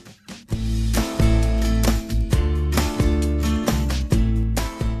us.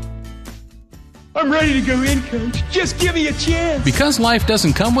 I'm ready to go in, Coach. Just give me a chance. Because life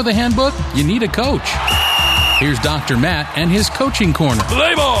doesn't come with a handbook, you need a coach. Here's Dr. Matt and his coaching corner.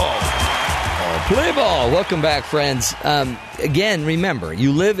 Play ball! Play ball. Welcome back, friends. Again, remember,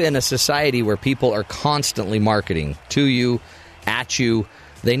 you live in a society where people are constantly marketing to you, at you.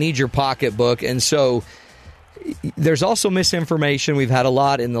 They need your pocketbook. And so there's also misinformation. We've had a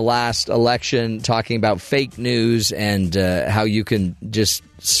lot in the last election talking about fake news and how you can just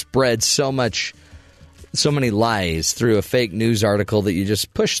spread so many lies through a fake news article that you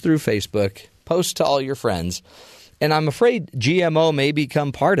just push through Facebook, post to all your friends. And I'm afraid GMO may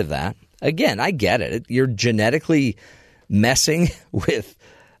become part of that. Again, I get it. You're genetically messing with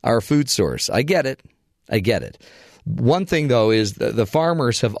our food source. I get it. One thing, though, is the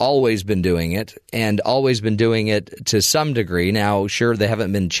farmers have always been doing it and always been doing it to some degree. Now, sure, they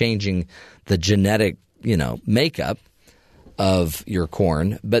haven't been changing the genetic, makeup of your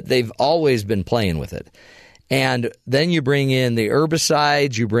corn, but they've always been playing with it. And then you bring in the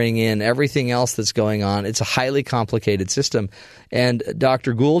herbicides, you bring in everything else that's going on. It's a highly complicated system. And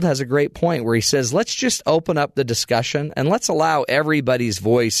Dr. Gould has a great point where he says, let's just open up the discussion and let's allow everybody's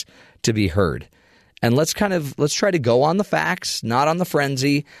voice to be heard. And let's try to go on the facts, not on the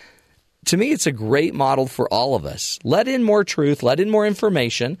frenzy. To me, it's a great model for all of us. Let in more truth, let in more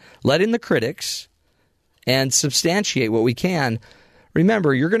information, let in the critics, and substantiate what we can.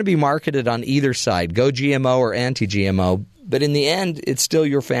 Remember, you're going to be marketed on either side, go GMO or anti-GMO, but in the end, it's still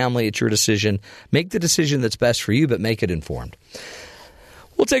your family, it's your decision. Make the decision that's best for you, but make it informed.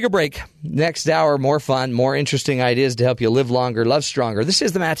 We'll take a break. Next hour, more fun, more interesting ideas to help you live longer, love stronger. This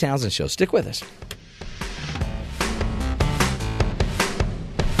is the Matt Townsend Show. Stick with us.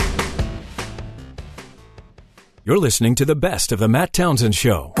 You're listening to the best of the Matt Townsend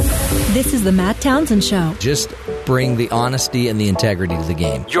Show. This is the Matt Townsend Show. Just bring the honesty and the integrity to the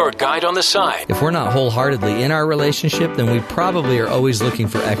game. Your guide on the side. If we're not wholeheartedly in our relationship, then we probably are always looking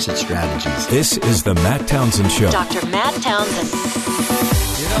for exit strategies. This is the Matt Townsend Show. Dr. Matt Townsend.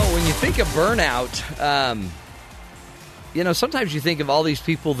 When you think of burnout, sometimes you think of all these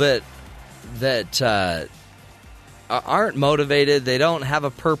people that aren't motivated. They don't have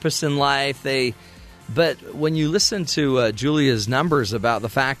a purpose in life. But when you listen to Julia's numbers about the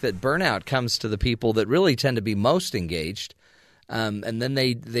fact that burnout comes to the people that really tend to be most engaged, and then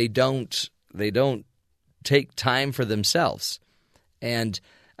they don't take time for themselves. And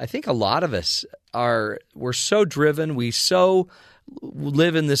I think a lot of us we're so driven, we so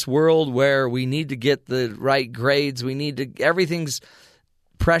live in this world where we need to get the right grades, everything's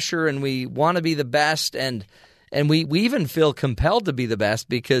pressure, and we want to be the best, and we even feel compelled to be the best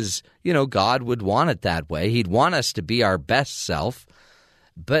because, God would want it that way. He'd want us to be our best self.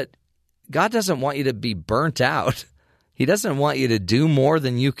 But God doesn't want you to be burnt out. He doesn't want you to do more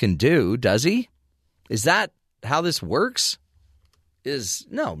than you can do, does he? Is that how this works?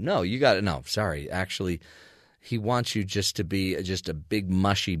 No, you got it. No, sorry. Actually, he wants you just to be just a big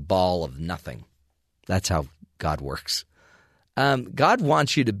mushy ball of nothing. That's how God works. God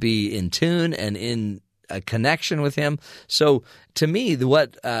wants you to be in tune and in a connection with him. So to me,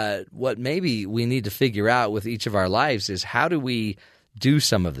 what maybe we need to figure out with each of our lives is how do we do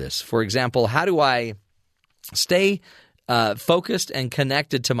some of this? For example, how do I stay focused and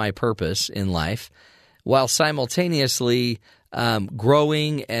connected to my purpose in life while simultaneously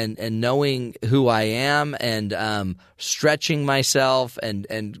growing and knowing who I am and stretching myself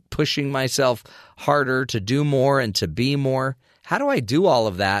and pushing myself harder to do more and to be more? How do I do all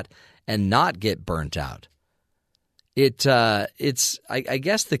of that and not get burnt out? I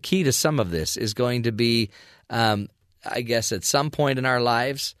guess the key to some of this is going to be, at some point in our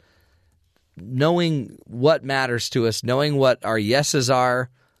lives, knowing what matters to us, knowing what our yeses are,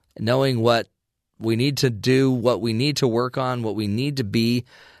 knowing what we need to do, what we need to work on, what we need to be.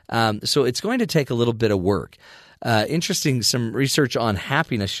 So it's going to take a little bit of work. Interesting, some research on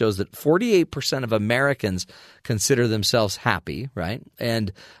happiness shows that 48% of Americans consider themselves happy, right?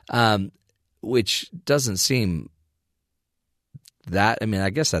 And which doesn't seem that, I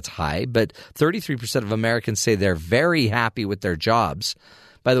guess that's high, but 33% of Americans say they're very happy with their jobs.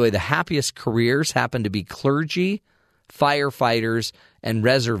 By the way, the happiest careers happen to be clergy, firefighters, and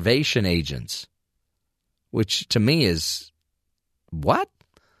reservation agents, which to me is what?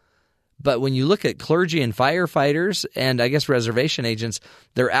 But when you look at clergy and firefighters and I guess reservation agents,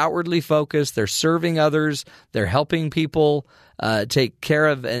 they're outwardly focused, they're serving others, they're helping people take care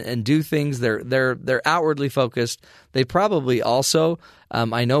of and do things. They're outwardly focused. They probably also,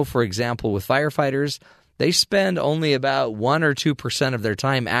 I know for example with firefighters, they spend only about 1 or 2% of their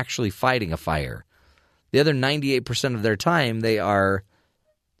time actually fighting a fire. The other 98% of their time they are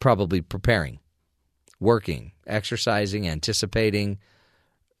probably preparing working, exercising, anticipating,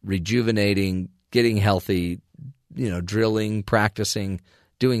 rejuvenating, getting healthy, drilling, practicing,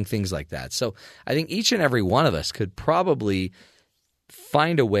 doing things like that. So I think each and every one of us could probably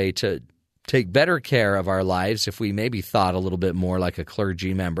find a way to take better care of our lives if we maybe thought a little bit more like a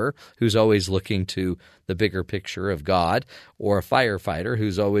clergy member who's always looking to the bigger picture of God, or a firefighter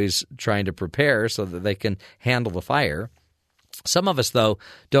who's always trying to prepare so that they can handle the fire. Some of us, though,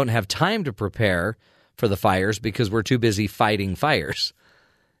 don't have time to prepare for the fires because we're too busy fighting fires.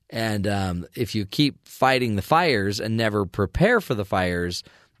 And if you keep fighting the fires and never prepare for the fires,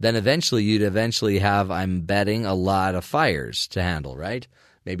 then you'd eventually have, I'm betting, a lot of fires to handle, right?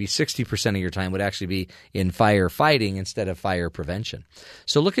 Maybe 60% of your time would actually be in firefighting instead of fire prevention.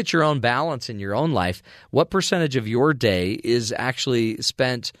 So look at your own balance in your own life. What percentage of your day is actually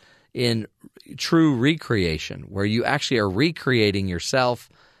spent in true recreation, where you actually are recreating yourself,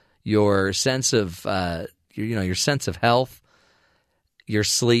 your sense of your sense of health, your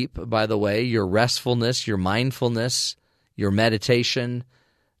sleep, by the way, your restfulness, your mindfulness, your meditation?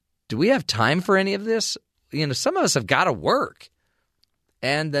 Do we have time for any of this? Some of us have got to work.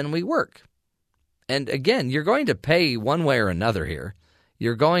 And then we work. And again, you're going to pay one way or another here.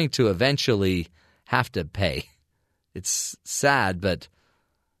 You're going to eventually have to pay. It's sad, but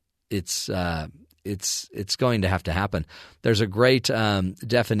it's going to have to happen. There's a great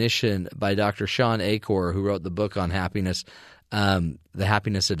definition by Dr. Sean Achor, who wrote the book on happiness, The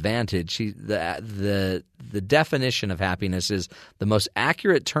Happiness Advantage. The definition of happiness is the most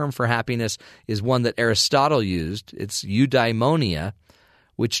accurate term for happiness is one that Aristotle used. It's eudaimonia,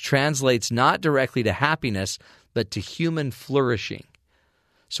 which translates not directly to happiness, but to human flourishing.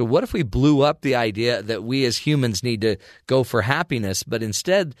 So what if we blew up the idea that we as humans need to go for happiness, but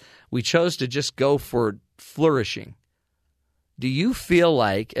instead we chose to just go for flourishing? Do you feel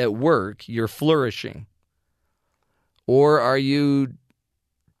like at work you're flourishing? Or are you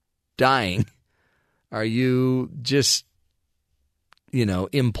dying? Are you just,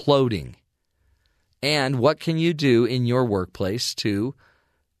 imploding? And what can you do in your workplace to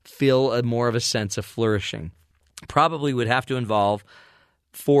feel more of a sense of flourishing? Probably would have to involve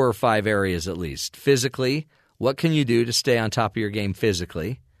 4 or 5 areas at least. Physically, what can you do to stay on top of your game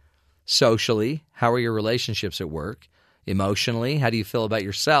physically? Socially, how are your relationships at work? Emotionally, how do you feel about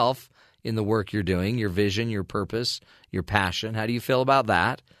yourself in the work you're doing, your vision, your purpose, your passion? How do you feel about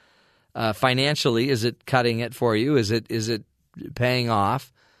that? Financially, is it cutting it for you? Is it paying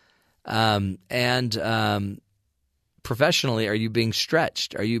off? Professionally, are you being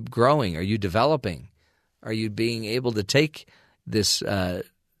stretched? Are you growing? Are you developing? Are you being able to take this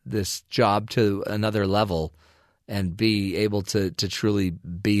job to another level and be able to truly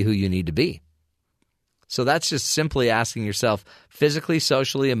be who you need to be? So that's just simply asking yourself physically,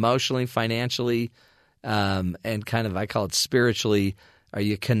 socially, emotionally, financially, and kind of, I call it spiritually, are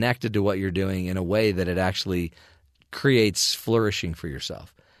you connected to what you're doing in a way that it actually creates flourishing for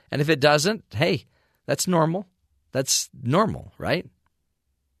yourself? And if it doesn't, hey, that's normal. That's normal, right?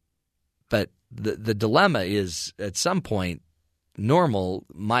 But the dilemma is, at some point, normal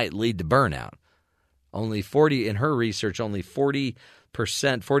might lead to burnout. In her research, only 41%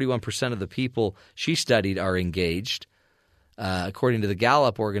 of the people she studied are engaged. According to the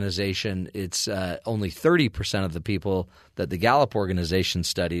Gallup organization, it's only 30% of the people that the Gallup organization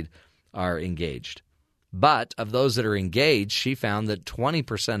studied are engaged. But of those that are engaged, she found that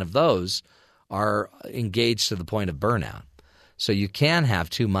 20% of those are engaged to the point of burnout. So you can have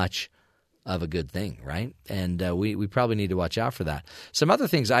too much of a good thing, right? And we probably need to watch out for that. Some other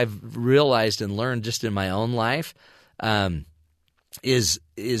things I've realized and learned just in my own life is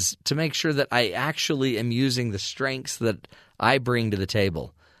to make sure that I actually am using the strengths that I bring to the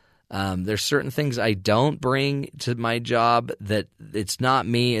table. There's certain things I don't bring to my job that it's not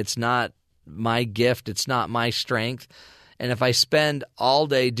me, it's not my gift, it's not my strength. And if I spend all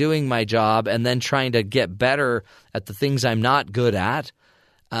day doing my job and then trying to get better at the things I'm not good at,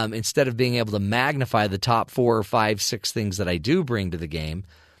 instead of being able to magnify the top 4 or 5, 6 things that I do bring to the game,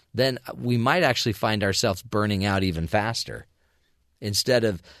 then we might actually find ourselves burning out even faster. Instead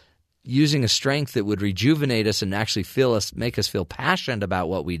of using a strength that would rejuvenate us and actually make us feel passionate about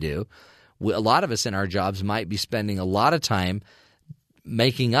what we do, a lot of us in our jobs might be spending a lot of time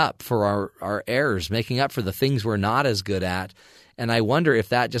making up for our errors, making up for the things we're not as good at. And I wonder if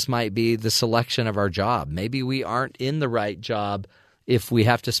that just might be the selection of our job. Maybe we aren't in the right job if we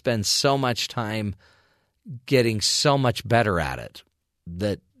have to spend so much time getting so much better at it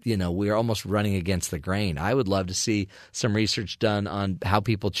that, we're almost running against the grain. I would love to see some research done on how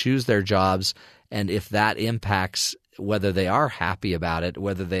people choose their jobs and if that impacts whether they are happy about it,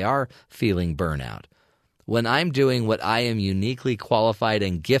 whether they are feeling burnout. when I'm doing what I am uniquely qualified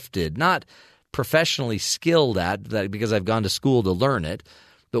and gifted, not professionally skilled at that because I've gone to school to learn it,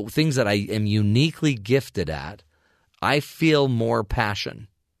 but things that I am uniquely gifted at, I feel more passion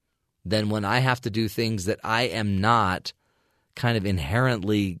than when I have to do things that I am not kind of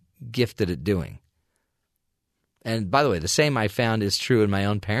inherently gifted at doing. And by the way, the same I found is true in my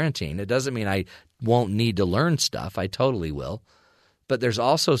own parenting. It doesn't mean I won't need to learn stuff. I totally will. But there's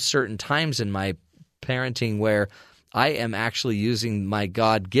also certain times in my parenting where I am actually using my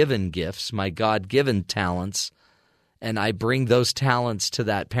God-given gifts, my God-given talents, and I bring those talents to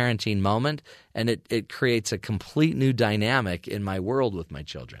that parenting moment, and it creates a complete new dynamic in my world with my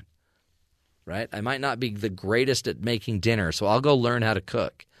children. Right? I might not be the greatest at making dinner, so I'll go learn how to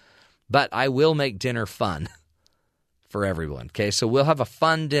cook. But I will make dinner fun for everyone. Okay, so we'll have a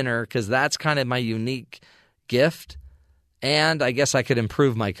fun dinner because that's kind of my unique gift, and I guess I could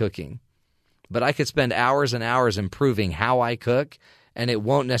improve my cooking. But I could spend hours and hours improving how I cook, and it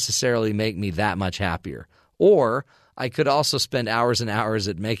won't necessarily make me that much happier. Or I could also spend hours and hours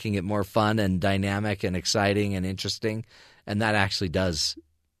at making it more fun and dynamic and exciting and interesting, and that actually does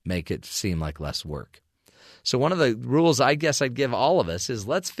make it seem like less work. So one of the rules I guess I'd give all of us is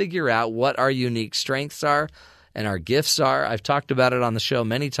let's figure out what our unique strengths are and our gifts are. I've talked about it on the show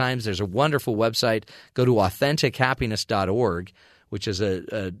many times. There's a wonderful website. Go to AuthenticHappiness.org, which is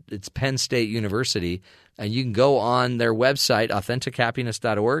it's Penn State University, and you can go on their website,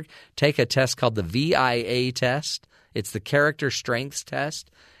 AuthenticHappiness.org, take a test called the VIA test. It's the Character Strengths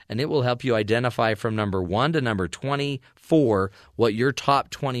Test, and it will help you identify from number 1 to number 24 what your top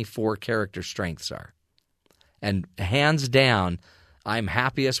 24 character strengths are. And hands down, I'm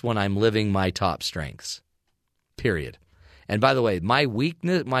happiest when I'm living my top strengths, period. And by the way, my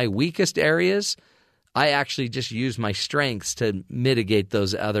weakest areas, I actually just use my strengths to mitigate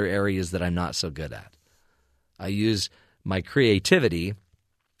those other areas that I'm not so good at. I use my creativity,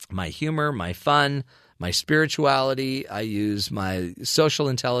 my humor, my fun, my spirituality, I use my social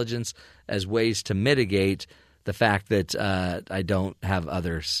intelligence as ways to mitigate the fact that I don't have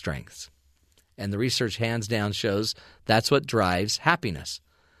other strengths. And the research hands down shows that's what drives happiness.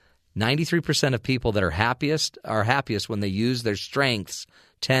 93% of people that are happiest when they use their strengths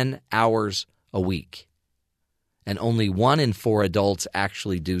 10 hours a week. And only 1 in 4 adults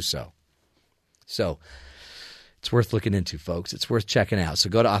actually do so. So it's worth looking into, folks. It's worth checking out. So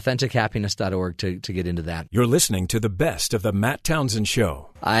go to AuthenticHappiness.org to get into that. You're listening to the best of the Matt Townsend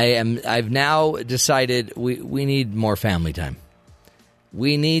Show. I've now decided we need more family time.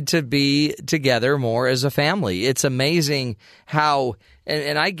 We need to be together more as a family. It's amazing how,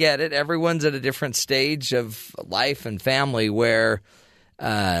 and I get it, everyone's at a different stage of life and family where,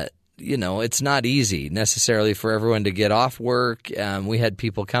 it's not easy necessarily for everyone to get off work. We had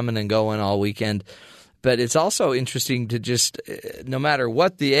people coming and going all weekend. But it's also interesting to just, no matter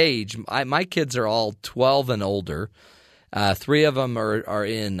what the age, my kids are all 12 and older. 3 of them are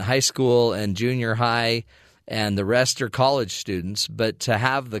in high school and junior high, and the rest are college students. But to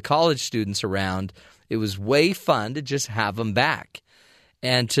have the college students around, it was way fun to just have them back.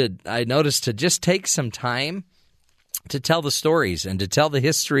 And I noticed to just take some time to tell the stories and to tell the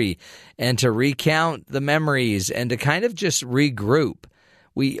history and to recount the memories and to kind of just regroup.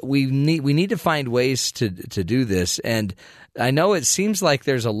 We need to find ways to do this, and I know it seems like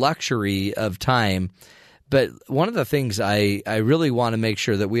there's a luxury of time, but one of the things I really want to make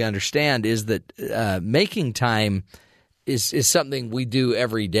sure that we understand is that making time is something we do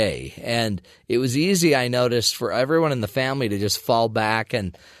every day. And it was easy, I noticed, for everyone in the family to just fall back,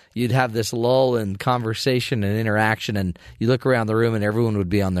 and you'd have this lull in conversation and interaction, and you look around the room and everyone would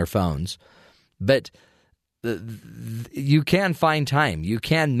be on their phones. But you can find time. You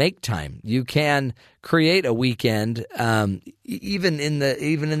can make time. You can create a weekend. Even in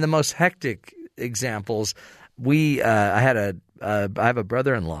the most hectic examples, I have a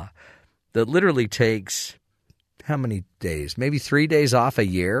brother-in-law that literally takes how many days? Maybe 3 days off a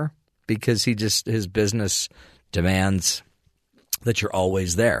year because his business demands that you're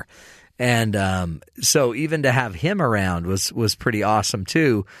always there. And so even to have him around was pretty awesome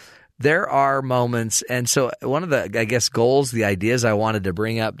too. There are moments, and so one of the, I guess, goals, the ideas I wanted to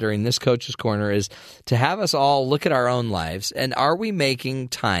bring up during this Coach's Corner is to have us all look at our own lives, and are we making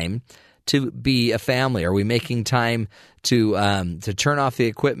time to be a family? Are we making time to turn off the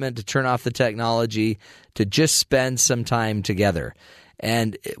equipment, to turn off the technology, to just spend some time together?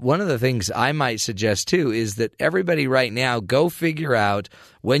 And one of the things I might suggest, too, is that everybody right now go figure out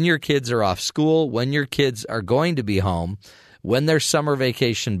when your kids are off school, when your kids are going to be home, when their summer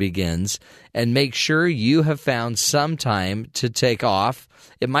vacation begins, and make sure you have found some time to take off.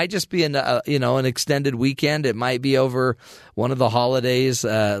 It might just be an extended weekend. It might be over one of the holidays,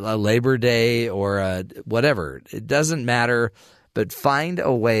 a Labor Day or whatever. It doesn't matter, but find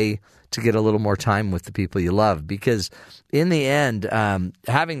a way to get a little more time with the people you love, because in the end,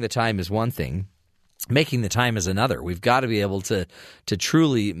 having the time is one thing. Making the time is another. We've got to be able to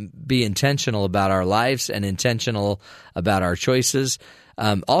truly be intentional about our lives and intentional about our choices.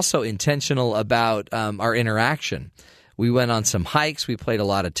 Also intentional about our interaction. We went on some hikes. We played a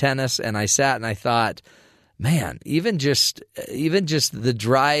lot of tennis, and I sat and I thought, man, even just the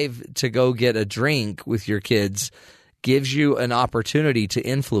drive to go get a drink with your kids gives you an opportunity to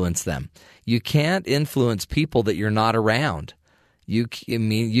influence them. You can't influence people that you're not around. You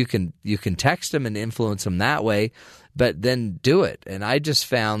can text them and influence them that way, but then do it. And I just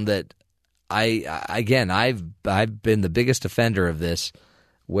found that I've been the biggest offender of this,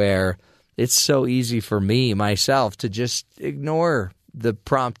 where it's so easy for me myself to just ignore the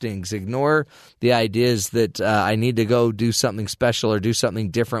promptings, ignore the ideas that I need to go do something special or do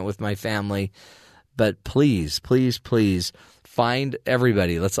something different with my family. But please, please, please find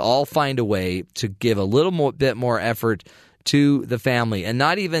everybody. Let's all find a way to give a little bit more effort to the family, and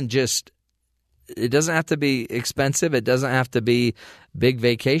not even just, it doesn't have to be expensive. It doesn't have to be big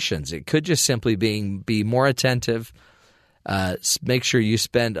vacations. It could just simply be more attentive. Make sure you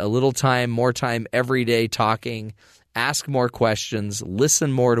spend a little time, more time every day talking, ask more questions,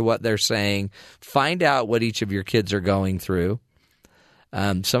 listen more to what they're saying, find out what each of your kids are going through.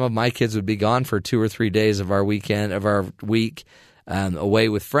 Some of my kids would be gone for 2 or 3 days of our week, away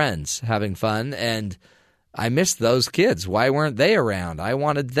with friends, having fun, and I missed those kids. Why weren't they around? I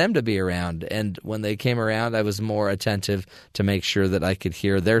wanted them to be around. And when they came around, I was more attentive to make sure that I could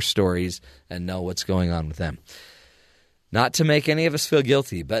hear their stories and know what's going on with them. Not to make any of us feel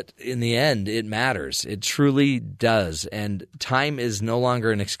guilty, but in the end, it matters. It truly does. And time is no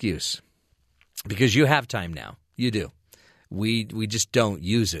longer an excuse, because you have time now. You do. We just don't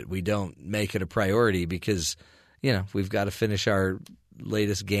use it. We don't make it a priority because, we've got to finish our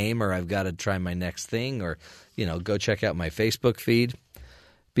latest game, or I've got to try my next thing, or go check out my Facebook feed.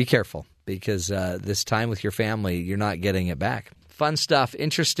 Be careful, because this time with your family, you're not getting it back. Fun stuff,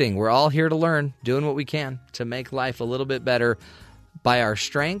 interesting. We're all here to learn, doing what we can to make life a little bit better by our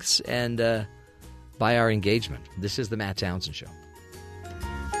strengths and by our engagement. This is the Matt Townsend Show.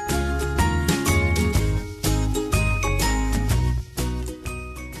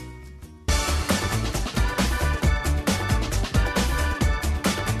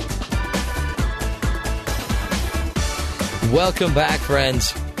 Welcome back,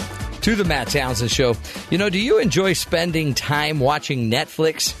 friends, to the Matt Townsend Show. Do you enjoy spending time watching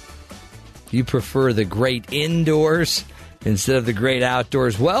Netflix? Do you prefer the great indoors instead of the great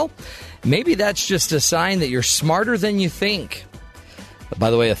outdoors? Well, maybe that's just a sign that you're smarter than you think. By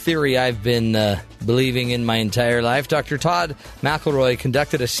the way, a theory I've been believing in my entire life. Dr. Todd McElroy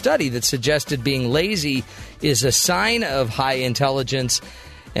conducted a study that suggested being lazy is a sign of high intelligence,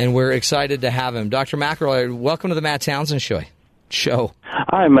 and we're excited to have him. Dr. McElroy, welcome to the Matt Townsend Show.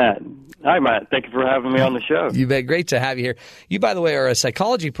 Hi, Matt. Thank you for having me on the show. You bet. Great to have you here. You, by the way, are a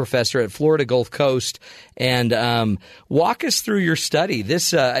psychology professor at Florida Gulf Coast. And walk us through your study.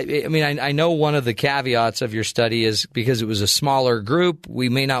 This, I know one of the caveats of your study is because it was a smaller group, we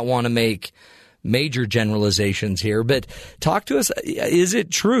may not want to make major generalizations here, but talk to us. Is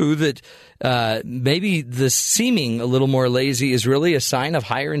it true that maybe the seeming a little more lazy is really a sign of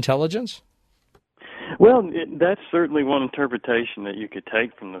higher intelligence? Well, that's certainly one interpretation that you could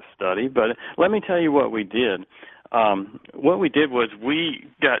take from the study, but let me tell you what we did. What we did was we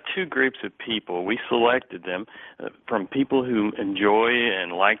got two groups of people. We selected them from people who enjoy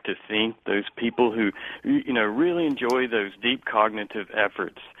and like to think, those people who, really enjoy those deep cognitive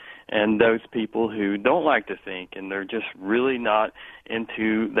efforts, and those people who don't like to think, and they're just really not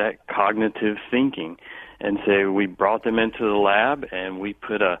into that cognitive thinking. And so we brought them into the lab, and we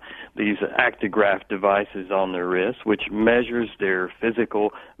put these actigraph devices on their wrists, which measures their physical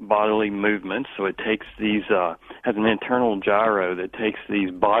bodily movements. So it takes these, has an internal gyro that takes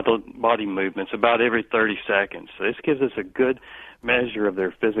these body movements about every 30 seconds. So this gives us a good measure of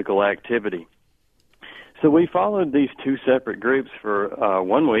their physical activity. So we followed these two separate groups for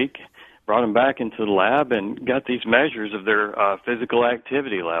 1 week, brought them back into the lab, and got these measures of their physical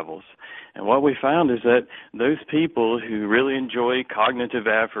activity levels. And what we found is that those people who really enjoy cognitive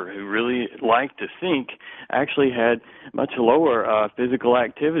effort, who really like to think, actually had much lower physical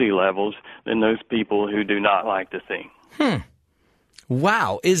activity levels than those people who do not like to think.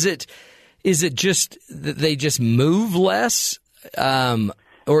 Wow. Is it Is it just that they just move less,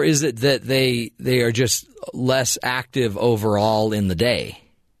 or is it that they are just less active overall in the day?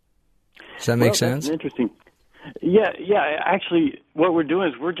 Does that make sense? That's interesting. Yeah. Actually, what we're doing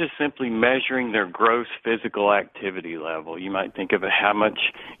is we're just simply measuring their gross physical activity level. You might think of it how much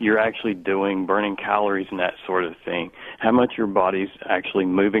you're actually doing, burning calories and that sort of thing, how much your body's actually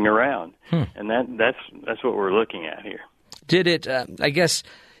moving around. And that's what we're looking at here. Did it, I guess,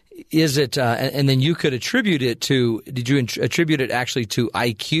 is it, and then you could attribute it to, did you attribute it actually to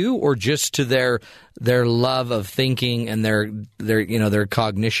IQ or just to their love of thinking and their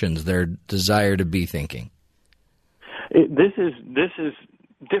cognitions, their desire to be thinking? This is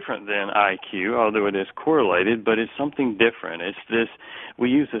different than IQ, although it is correlated, but it's something different. It's this, we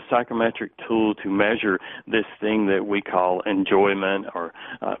use a psychometric tool to measure this thing that we call enjoyment, or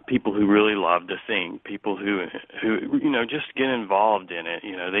people who really love to think, people who just get involved in it.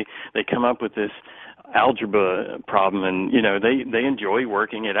 They come up with this algebra problem, and they enjoy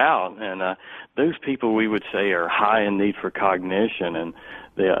working it out, and those people we would say are high in need for cognition. And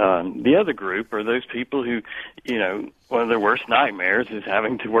the other group are those people who, one of their worst nightmares is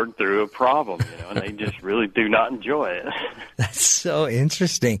having to work through a problem, and they just really do not enjoy it. That's so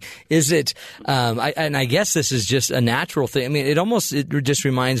interesting. Is it? I guess this is just a natural thing. I mean, it just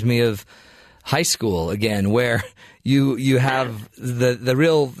reminds me of high school again, where you have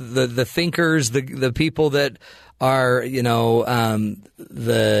the thinkers, the people that are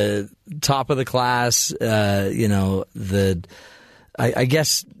the top of the class, I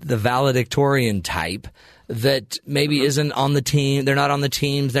guess the valedictorian type that maybe isn't on the team. They're not on the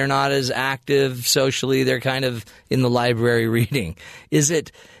teams. They're not as active socially. They're kind of in the library reading. Is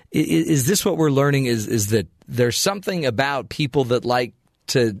this what we're learning? Is that there's something about people that like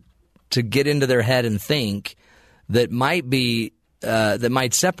to get into their head and think that might be that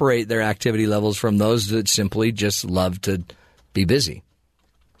might separate their activity levels from those that simply just love to be busy?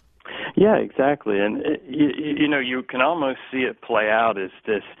 Yeah, exactly. And, you can almost see it play out as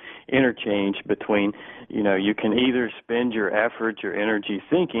this interchange between, you can either spend your effort, your energy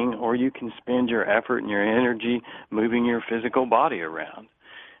thinking, or you can spend your effort and your energy moving your physical body around.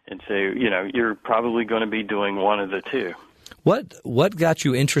 And so, you're probably going to be doing one of the two. What got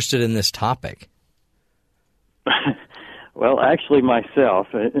you interested in this topic? Well, actually, myself.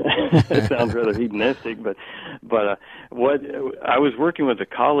 It sounds rather hedonistic, but what I was working with a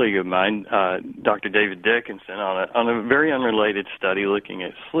colleague of mine, Dr. David Dickinson, on a very unrelated study looking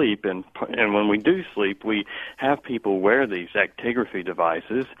at sleep, and when we do sleep, we have people wear these actigraphy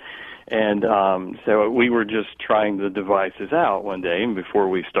devices, and so we were just trying the devices out one day, and before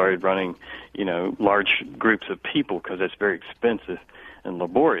we started running, large groups of people, because it's very expensive and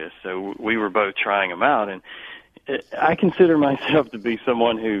laborious. So we were both trying them out, and I consider myself to be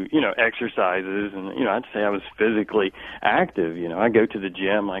someone who, exercises, and, I'd say I was physically active. I go to the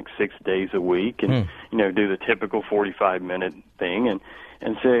gym like 6 days a week and, do the typical 45-minute thing.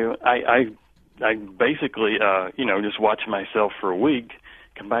 And so I basically, just watch myself for a week,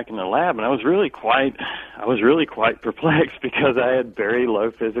 come back in the lab, and I was really quite perplexed because I had very low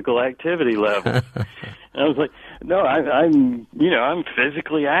physical activity levels. And I was like, no, I'm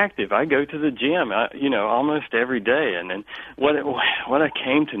physically active. I go to the gym, almost every day. And then what I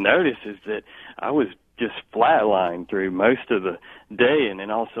came to notice is that I was just flatlined through most of the day, and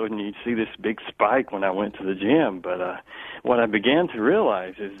then all of a sudden you'd see this big spike when I went to the gym. But what I began to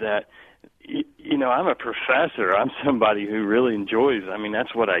realize is that, I'm a professor. I'm somebody who really enjoys,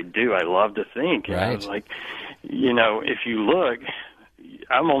 that's what I do. I love to think. And I was like, if you look,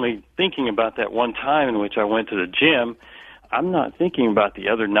 I'm only thinking about that one time in which I went to the gym. I'm not thinking about the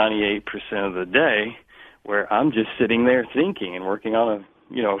other 98% of the day where I'm just sitting there thinking and working on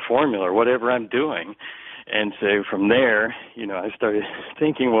a formula or whatever I'm doing. And so from there, I started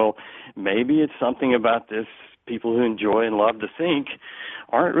thinking, well, maybe it's something about this. People who enjoy and love to think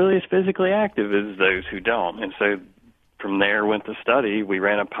aren't really as physically active as those who don't. And so from there went the study. We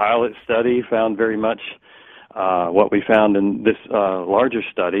ran a pilot study, found very much what we found in this larger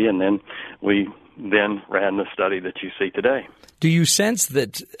study, and then we ran the study that you see today. Do you sense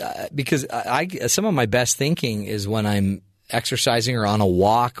that, because some of my best thinking is when I'm exercising or on a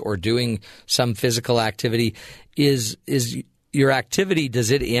walk or doing some physical activity, is your activity, does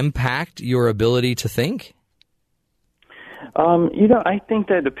it impact your ability to think? I think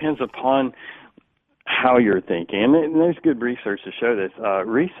that depends upon how you're thinking, and there's good research to show this.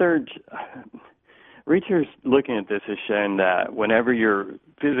 Research research looking at this has shown that whenever you're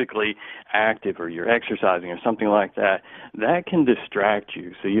physically active or you're exercising or something like that, that can distract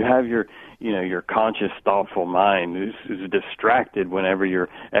you. So you have your conscious, thoughtful mind is distracted whenever you're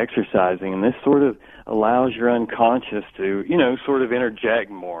exercising, and this sort of allows your unconscious to, sort of interject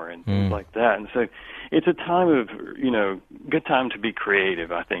more and things like that. And so it's a time of, good time to be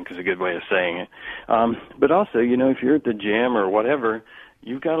creative, I think is a good way of saying it. But also, if you're at the gym or whatever,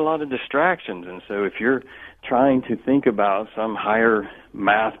 you've got a lot of distractions. And so if you're trying to think about some higher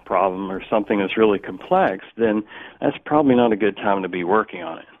math problem or something that's really complex, then that's probably not a good time to be working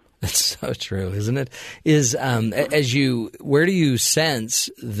on it. That's so true, isn't it? Where do you sense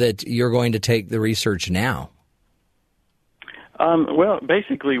that you're going to take the research now? Well,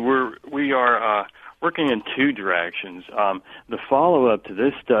 basically, we are working in two directions. The follow-up to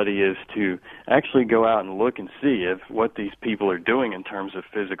this study is to actually go out and look and see if what these people are doing in terms of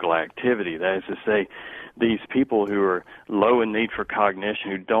physical activity. That is to say, these people who are low in need for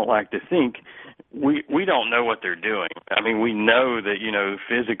cognition, who don't like to think, we don't know what they're doing. I mean, we know that,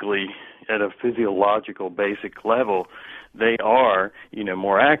 physically, at a physiological basic level, they are,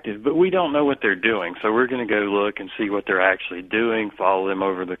 more active, but we don't know what they're doing. So we're going to go look and see what they're actually doing, follow them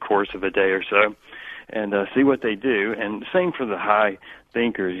over the course of a day or so, and see what they do. And same for the high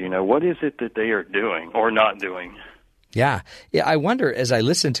thinkers, what is it that they are doing or not doing? Yeah. I wonder, as I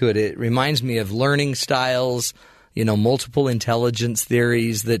listen to it, it reminds me of learning styles, multiple intelligence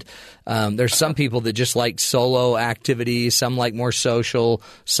theories, that there's some people that just like solo activities, some like more social,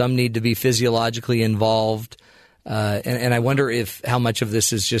 some need to be physiologically involved. And I wonder how much of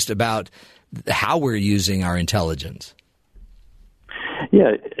this is just about how we're using our intelligence.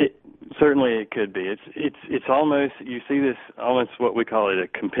 Yeah, certainly it could be. It's almost, you see this almost what we call it a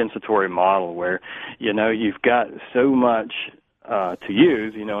compensatory model, where you've got so much to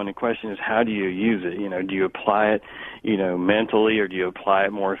use, and the question is, how do you use it? Do you apply it, mentally, or do you apply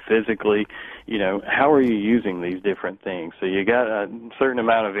it more physically? How are you using these different things? So you got a certain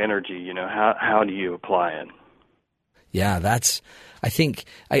amount of energy, how do you apply it? Yeah,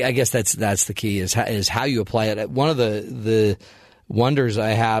 I guess that's the key is how you apply it. One of the wonders I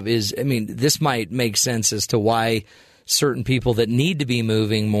have is, this might make sense as to why certain people that need to be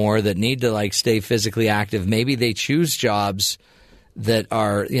moving more, that need to stay physically active, maybe they choose jobs that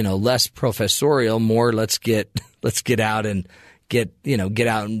are, less professorial, more let's get out and get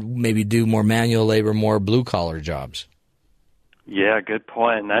out and maybe do more manual labor, more blue collar jobs. Yeah, good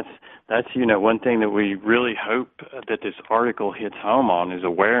point. And that's one thing that we really hope that this article hits home on is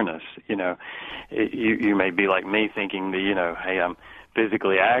awareness. You may be like me thinking that, hey, I'm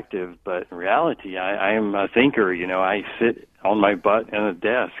physically active, but in reality, I am a thinker. I sit on my butt in a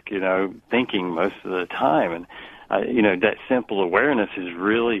desk, thinking most of the time. And, that simple awareness has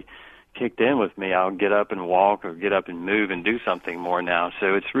really kicked in with me. I'll get up and walk or get up and move and do something more now.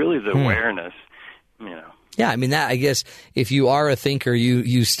 So it's really the awareness, Yeah, I guess if you are a thinker,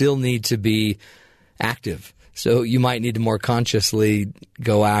 you still need to be active. So you might need to more consciously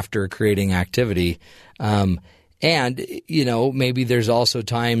go after creating activity. And, maybe there's also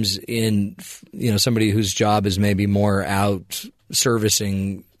times in, somebody whose job is maybe more out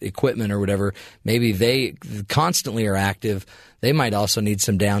servicing equipment or whatever, maybe they constantly are active. They might also need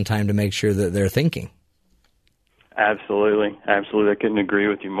some downtime to make sure that they're thinking. Absolutely. I couldn't agree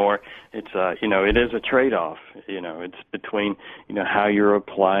with you more. It's it is a trade-off. It's between how you're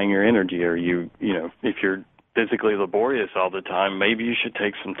applying your energy. Or if you're physically laborious all the time, maybe you should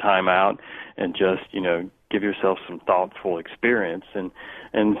take some time out and just give yourself some thoughtful experience. And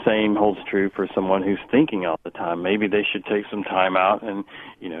same holds true for someone who's thinking all the time. Maybe they should take some time out and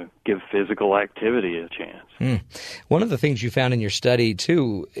give physical activity a chance. One of the things you found in your study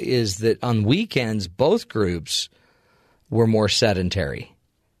too is that on weekends both groups were more sedentary.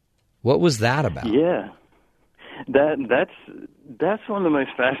 What was that about? Yeah, that's one of the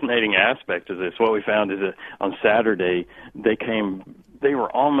most fascinating aspects of this. What we found is that on Saturday they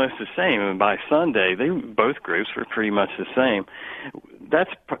were almost the same, and by Sunday both groups were pretty much the same. That's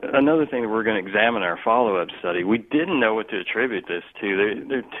another thing that we're going to examine in our follow-up study. We didn't know what to attribute this to.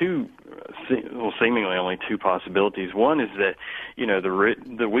 There are seemingly only two possibilities. One is that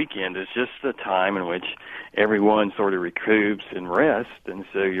the weekend is just the time in which everyone sort of recoups and rests, and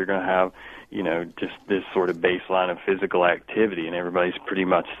so you're going to have just this sort of baseline of physical activity, and everybody's pretty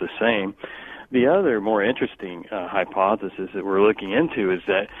much the same. The other more interesting hypothesis that we're looking into is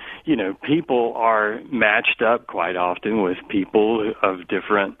that, people are matched up quite often with people of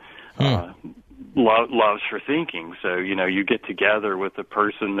different loves for thinking. So, you get together with the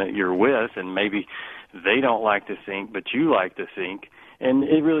person that you're with, and maybe they don't like to think, but you like to think, And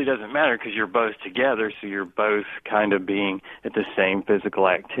it really doesn't matter because you're both together, so you're both kind of being at the same physical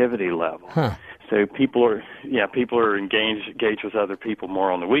activity level. Huh. So people are engaged with other people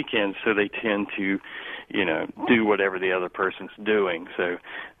more on the weekends, so they tend to, do whatever the other person's doing. So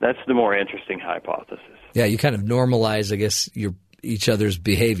that's the more interesting hypothesis. Yeah, you kind of normalize, I guess, each other's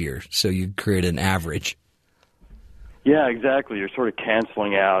behavior, so you create an average. Yeah, exactly. You're sort of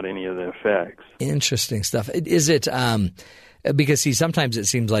canceling out any of the effects. Interesting stuff. Is it because, see, sometimes it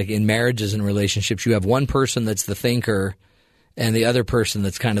seems like in marriages and relationships you have one person that's the thinker and the other person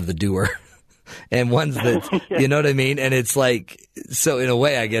that's kind of the doer. And one's that, you know what I mean? And it's like, so in a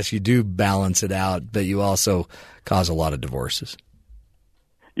way, I guess you do balance it out, but you also cause a lot of divorces.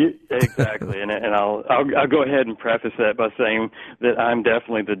 Yeah, exactly, and I'll go ahead and preface that by saying that I'm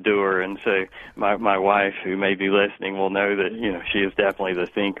definitely the doer, and so my wife, who may be listening, will know that she is definitely the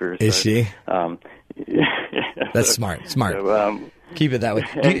thinker. Is she? That's so, smart. So, keep it that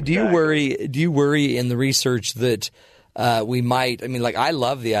way. Do you worry? Do you worry in the research that we might? I mean, like, I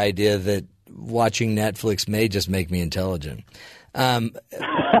love the idea that watching Netflix may just make me intelligent.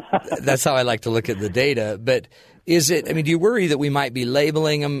 That's how I like to look at the data, but. Is it? I mean, do you worry that we might be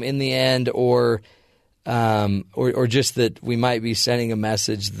labeling them in the end, or just that we might be sending a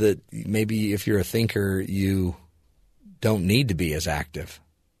message that maybe if you're a thinker, you don't need to be as active?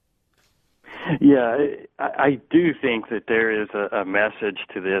 Yeah, I do think that there is a message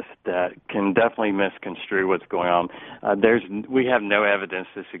to this that can definitely misconstrue what's going on. We have no evidence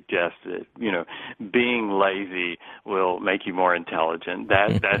to suggest that being lazy will make you more intelligent.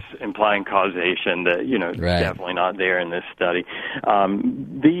 That's implying causation that Right. definitely not there in this study.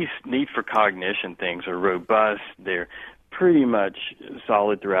 These need for cognition things are robust. They're pretty much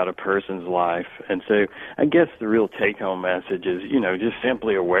solid throughout a person's life. And so I guess the real take-home message is, just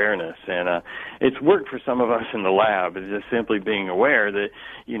simply awareness. And it's worked for some of us in the lab. It's just simply being aware that,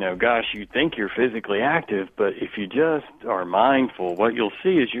 gosh, you think you're physically active, but if you just are mindful, what you'll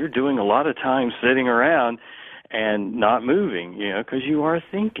see is you're doing a lot of time sitting around and not moving, because you are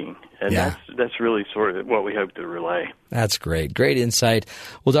thinking. And that's really sort of what we hope to relay. That's great. Great insight.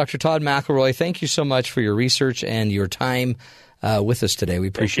 Well, Dr. Todd McElroy, thank you so much for your research and your time with us today. We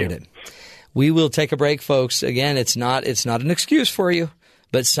appreciate it. We will take a break, folks. Again, it's not an excuse for you,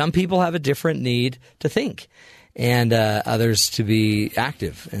 but some people have a different need to think and others to be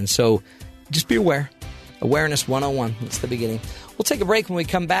active. And so just be aware. Awareness 101. That's the beginning. We'll take a break. When we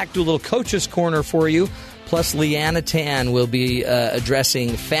come back, do a little Coach's Corner for you. Plus, Leanna Tan will be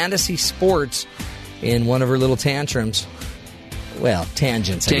addressing fantasy sports in one of her little tantrums. Well,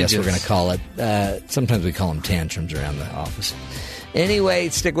 tangents, I guess we're going to call it. Sometimes we call them tantrums around the office. Anyway,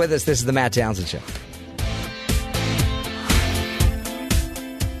 stick with us. This is the Matt Townsend Show.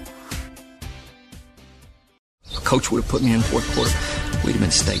 Coach would have put me in fourth quarter. We'd have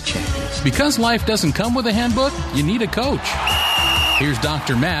been state champions. Because life doesn't come with a handbook, you need a coach. Here's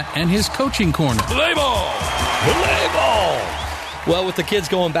Dr. Matt and his Coaching Corner. Play ball! Play ball! Well, with the kids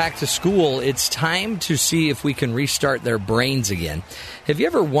going back to school, it's time to see if we can restart their brains again. Have you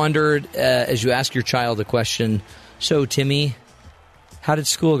ever wondered, as you ask your child a question, so, Timmy, how did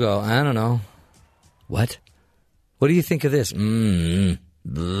school go? I don't know. What? What do you think of this?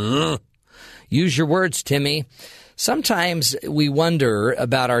 Use your words, Timmy. Sometimes we wonder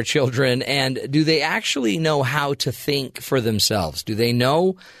about our children, and do they actually know how to think for themselves? Do they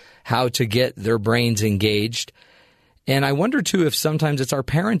know how to get their brains engaged? And I wonder, too, if sometimes it's our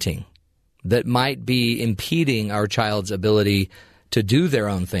parenting that might be impeding our child's ability to do their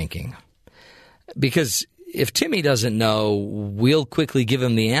own thinking. Because if Timmy doesn't know, we'll quickly give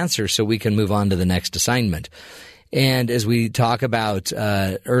him the answer so we can move on to the next assignment. And as we talk about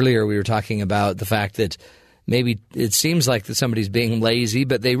earlier, we were talking about the fact that maybe it seems like that somebody's being lazy,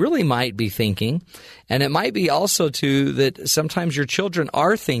 but they really might be thinking. And it might be also, too, that sometimes your children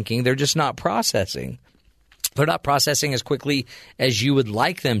are thinking, they're just not processing. They're not processing as quickly as you would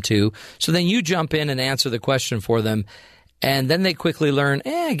like them to. So then you jump in and answer the question for them, and then they quickly learn,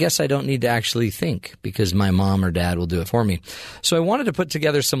 I guess I don't need to actually think because my mom or dad will do it for me. So I wanted to put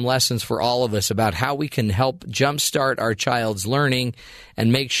together some lessons for all of us about how we can help jumpstart our child's learning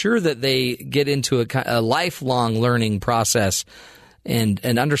and make sure that they get into a lifelong learning process and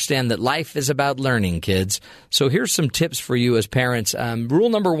understand that life is about learning, kids. So here's some tips for you as parents. Rule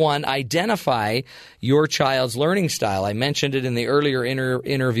number 1, identify your child's learning style. I mentioned it in the earlier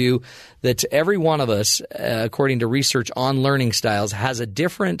interview that every one of us, according to research on learning styles, has a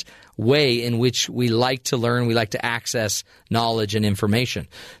different way in which we like to learn, we like to access knowledge and information.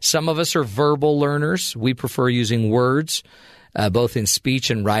 Some of us are verbal learners. We prefer using words. both in speech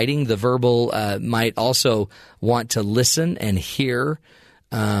and writing. The verbal might also want to listen and hear.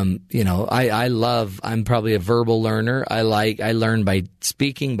 I'm probably a verbal learner. I learn by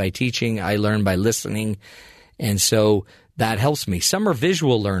speaking, by teaching. I learn by listening. And so that helps me. Some are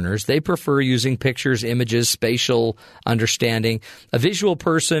visual learners. They prefer using pictures, images, spatial understanding. A visual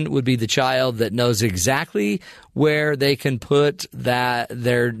person would be the child that knows exactly where they can put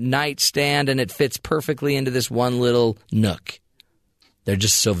their nightstand, and it fits perfectly into this one little nook. They're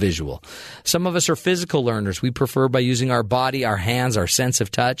just so visual. Some of us are physical learners. We prefer by using our body, our hands, our sense of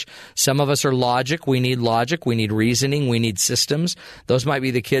touch. Some of us are logic. We need logic. We need reasoning. We need systems. Those might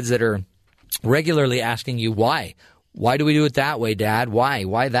be the kids that are regularly asking you, why? Why do we do it that way, Dad? Why?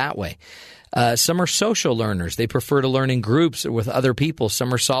 Why that way? Some are social learners. They prefer to learn in groups or with other people.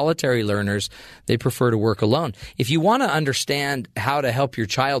 Some are solitary learners. They prefer to work alone. If you want to understand how to help your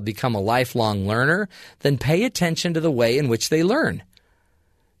child become a lifelong learner, then pay attention to the way in which they learn.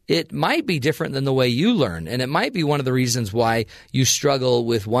 It might be different than the way you learn, and it might be one of the reasons why you struggle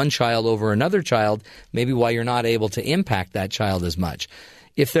with one child over another child, maybe why you're not able to impact that child as much.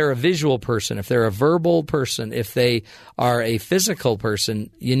 If they're a visual person, if they're a verbal person, if they are a physical person,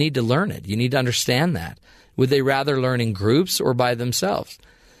 you need to learn it. You need to understand that. Would they rather learn in groups or by themselves?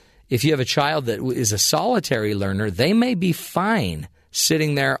 If you have a child that is a solitary learner, they may be fine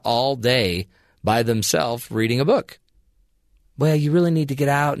sitting there all day by themselves reading a book. Well, you really need to get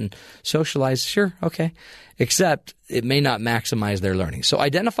out and socialize. Sure, okay. Except it may not maximize their learning. So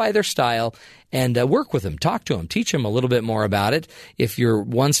identify their style and work with them. Talk to them. Teach them a little bit more about it. If your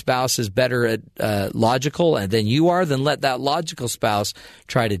one spouse is better at logical than you are, then let that logical spouse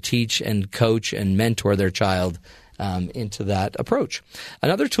try to teach and coach and mentor their child into that approach.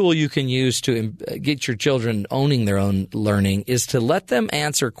 Another tool you can use to get your children owning their own learning is to let them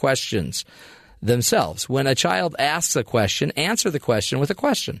answer questions themselves. When a child asks a question, answer the question with a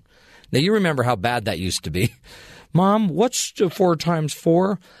question. Now, you remember how bad that used to be. Mom, what's 4 times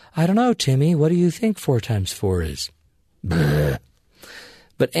 4? I don't know, Timmy. What do you think 4 times 4 is? Bleh.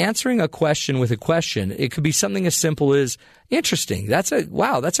 But answering a question with a question, it could be something as simple as, interesting. That's a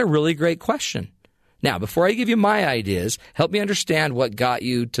really great question. Now, before I give you my ideas, help me understand what got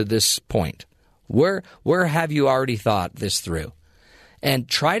you to this point. Where have you already thought this through? And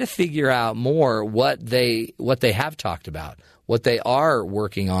try to figure out more what they have talked about, what they are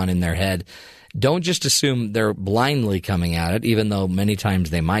working on in their head. Don't just assume they're blindly coming at it, even though many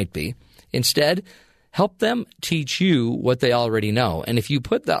times they might be. Instead, help them teach you what they already know. And if you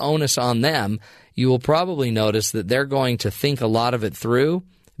put the onus on them, you will probably notice that they're going to think a lot of it through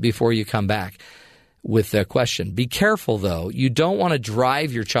before you come back with the question. Be careful, though. You don't want to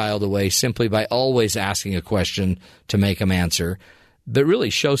drive your child away simply by always asking a question to make them answer. But really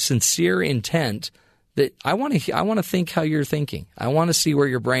show sincere intent that I want to think how you're thinking. I want to see where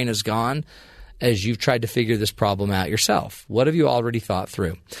your brain has gone as you've tried to figure this problem out yourself. What have you already thought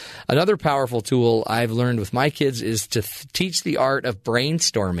through? Another powerful tool I've learned with my kids is to teach the art of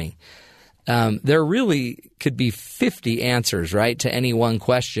brainstorming. There really could be 50 answers, right, to any one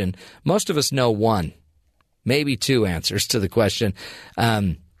question. Most of us know 1, maybe 2 answers to the question.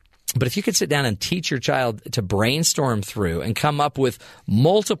 But if you could sit down and teach your child to brainstorm through and come up with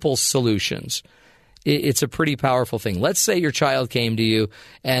multiple solutions, it's a pretty powerful thing. Let's say your child came to you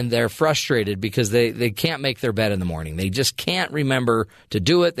and they're frustrated because they can't make their bed in the morning. They just can't remember to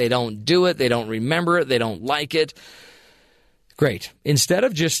do it. They don't do it. They don't remember it. They don't like it. Great. Instead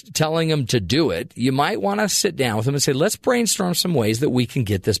of just telling them to do it, you might want to sit down with them and say, let's brainstorm some ways that we can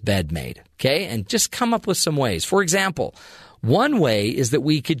get this bed made. Okay? And just come up with some ways. For example, one way is that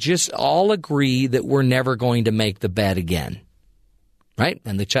we could just all agree that we're never going to make the bed again, right?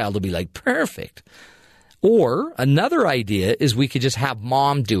 And the child will be like, perfect. Or another idea is we could just have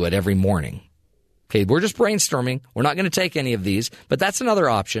Mom do it every morning. Okay, we're just brainstorming. We're not going to take any of these, but that's another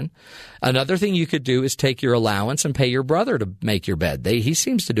option. Another thing you could do is take your allowance and pay your brother to make your bed. He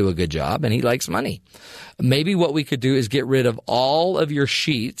seems to do a good job, and he likes money. Maybe what we could do is get rid of all of your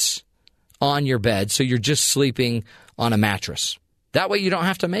sheets on your bed so you're just sleeping on a mattress. That way you don't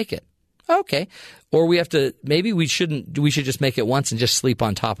have to make it. Okay. Or we should just make it once and just sleep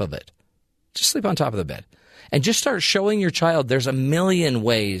on top of it. Just sleep on top of the bed. And just start showing your child there's a million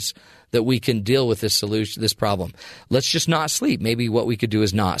ways that we can deal with this problem. Let's just not sleep. Maybe what we could do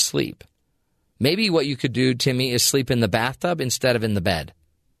is not sleep. Maybe what you could do, Timmy, is sleep in the bathtub instead of in the bed.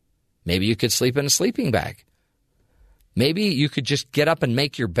 Maybe you could sleep in a sleeping bag. Maybe you could just get up and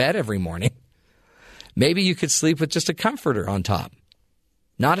make your bed every morning. Maybe you could sleep with just a comforter on top,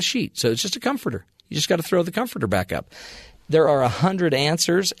 not a sheet. So it's just a comforter. You just got to throw the comforter back up. there are 100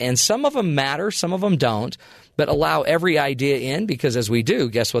 answers, and some of them matter, some of them don't, but allow every idea in, because as we do,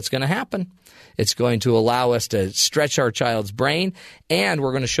 guess what's going to happen? It's going to allow us to stretch our child's brain, and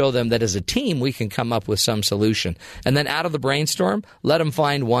we're going to show them that as a team, we can come up with some solution. And then out of the brainstorm, let them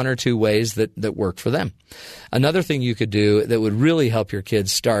find one or two ways that work for them. Another thing you could do that would really help your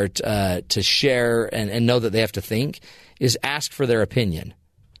kids start to share and know that they have to think is ask for their opinion.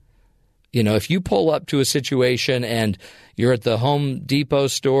 You know, if you pull up to a situation and you're at the Home Depot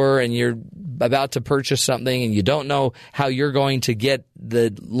store and you're about to purchase something and you don't know how you're going to get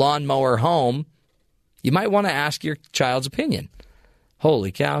the lawnmower home, you might want to ask your child's opinion.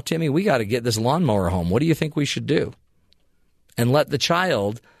 Holy cow, Timmy, we got to get this lawnmower home. What do you think we should do? And let the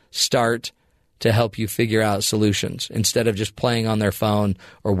child start to help you figure out solutions instead of just playing on their phone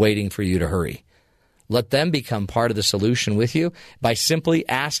or waiting for you to hurry. Let them become part of the solution with you by simply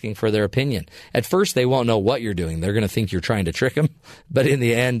asking for their opinion. At first, they won't know what you're doing. They're going to think you're trying to trick them, but in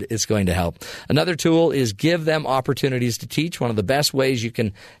the end, it's going to help. Another tool is give them opportunities to teach. One of the best ways you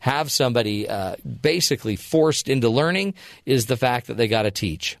can have somebody basically forced into learning is the fact that they got to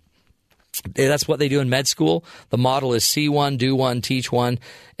teach. That's what they do in med school. The model is see one, do one, teach one.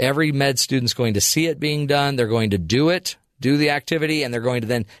 Every med student's going to see it being done. They're going to do it. Do the activity, and they're going to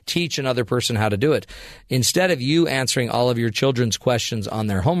then teach another person how to do it. Instead of you answering all of your children's questions on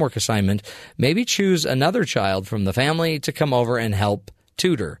their homework assignment, maybe choose another child from the family to come over and help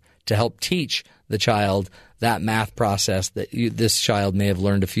tutor, to help teach the child that math process that this child may have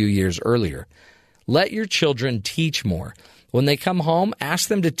learned a few years earlier. Let your children teach more. When they come home, ask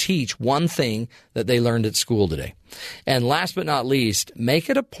them to teach one thing that they learned at school today. And last but not least, make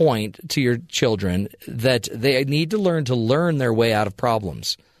it a point to your children that they need to learn their way out of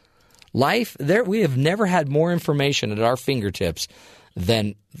problems. Life, we have never had more information at our fingertips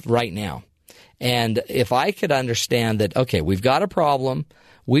than right now. And if I could understand that, okay, we've got a problem,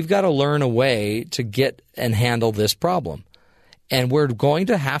 we've got to learn a way to get and handle this problem. And we're going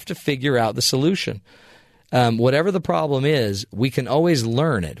to have to figure out the solution. Whatever the problem is, we can always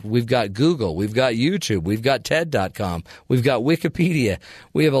learn it. We've got Google, we've got YouTube, we've got TED.com, we've got Wikipedia.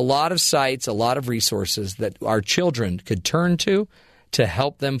 We have a lot of sites, a lot of resources that our children could turn to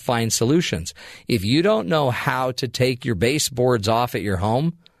help them find solutions. If you don't know how to take your baseboards off at your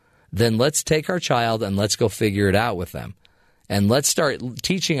home, then let's take our child and let's go figure it out with them. And let's start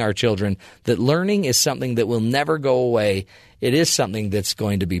teaching our children that learning is something that will never go away. It is something that's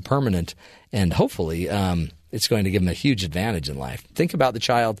going to be permanent, and hopefully it's going to give them a huge advantage in life. Think about the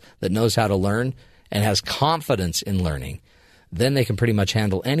child that knows how to learn and has confidence in learning. Then they can pretty much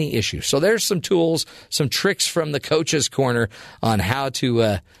handle any issue. So there's some tools, some tricks from the Coach's Corner on how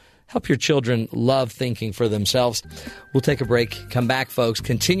to help your children love thinking for themselves. We'll take a break. Come back, folks,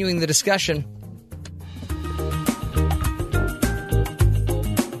 continuing the discussion.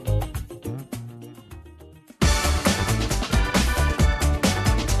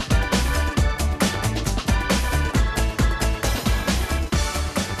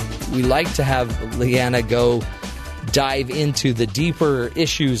 We like to have Leanna go dive into the deeper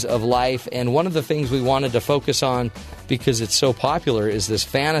issues of life, and one of the things we wanted to focus on, because it's so popular, is this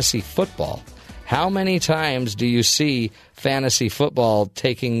fantasy football. How many times do you see fantasy football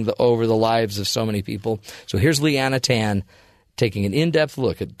taking over the lives of so many people? So here's Leanna Tan taking an in-depth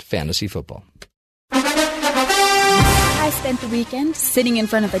look at fantasy football. I spent the weekend sitting in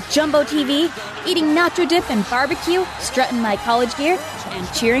front of a jumbo TV, eating nacho dip and barbecue, strutting my college gear,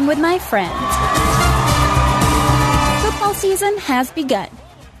 and cheering with my friends. Football season has begun,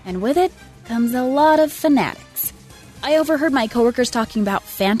 and with it comes a lot of fanatics. I overheard my coworkers talking about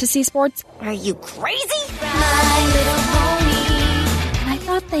fantasy sports. Are you crazy? My Little Pony. And I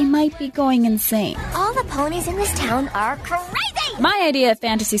thought they might be going insane. All the ponies in this town are crazy! My idea of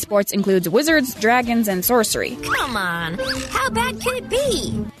fantasy sports includes wizards, dragons, and sorcery. Come on, how bad could it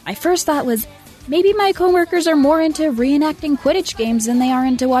be? My first thought was, maybe my coworkers are more into reenacting Quidditch games than they are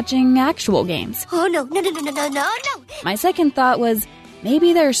into watching actual games. Oh, no. My second thought was,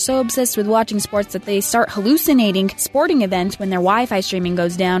 maybe they're so obsessed with watching sports that they start hallucinating sporting events when their Wi-Fi streaming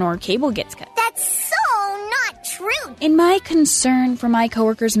goes down or cable gets cut. That's so not true! In my concern for my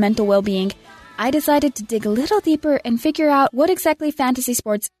coworkers' mental well-being, I decided to dig a little deeper and figure out what exactly fantasy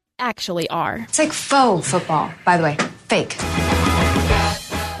sports actually are. It's like faux football, by the way. Fake.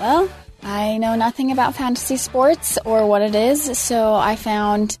 Well, I know nothing about fantasy sports or what it is, so I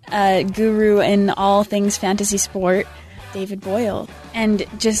found a guru in all things fantasy sport, David Boyle. And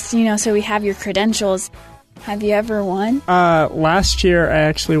just, so we have your credentials. Have you ever won? Last year, I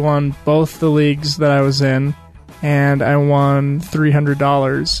actually won both the leagues that I was in, and I won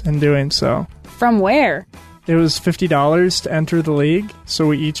 $300 in doing so. From where? It was $50 to enter the league, so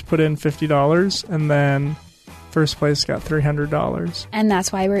we each put in $50, and then first place got $300. And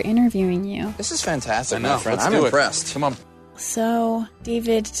that's why we're interviewing you. This is fantastic, I know. my friend. Let's I'm do impressed. Come on. So,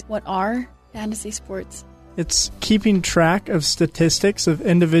 David, what are fantasy sports? It's keeping track of statistics of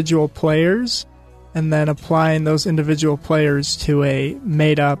individual players and then applying those individual players to a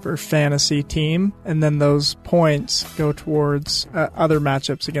made-up or fantasy team, and then those points go towards other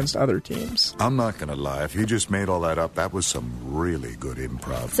matchups against other teams. I'm not going to lie. If you just made all that up, that was some really good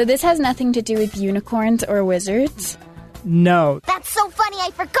improv. So this has nothing to do with unicorns or wizards? No. That's so funny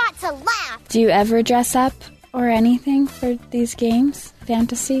I forgot to laugh. Do you ever dress up or anything for these games?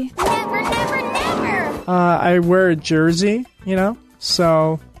 Fantasy? Never, never, never. I wear a jersey,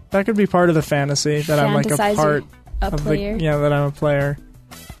 so that could be part of the fantasy that I'm like a part of player. that I'm a player.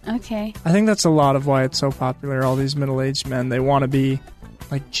 Okay. I think that's a lot of why it's so popular. All these middle-aged men, they want to be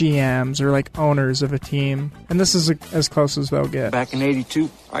like GMs or like owners of a team, and this is as close as they'll get. Back in '82,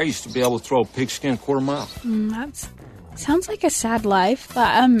 I used to be able to throw a pigskin quarter mile. That sounds like a sad life,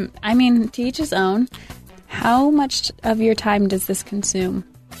 but to each his own. How much of your time does this consume?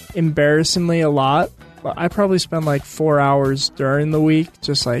 Embarrassingly a lot. I probably spend like 4 hours during the week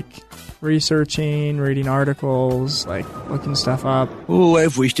just like researching, reading articles, like looking stuff up. Oh,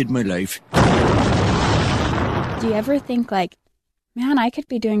 I've wasted my life. Do you ever think like, man, I could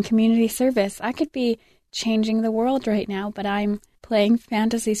be doing community service. I could be changing the world right now, but I'm playing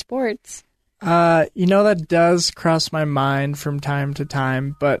fantasy sports. That does cross my mind from time to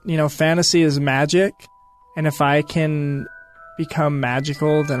time, but fantasy is magic, and if I can become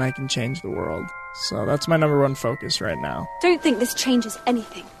magical, then I can change the world. So that's my number one focus right now. Don't think this changes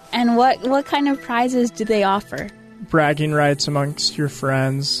anything. And what kind of prizes do they offer? Bragging rights amongst your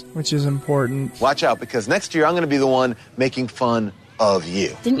friends, which is important. Watch out, because next year I'm going to be the one making fun of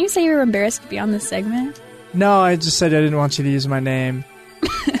you. Didn't you say you were embarrassed to be on this segment? No, I just said I didn't want you to use my name.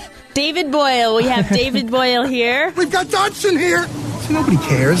 David Boyle. We have David Boyle here. We've got Dodson here. So nobody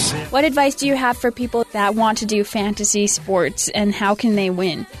cares. What advice do you have for people that want to do fantasy sports, and how can they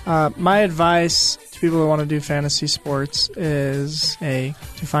win? My advice to people that want to do fantasy sports is A,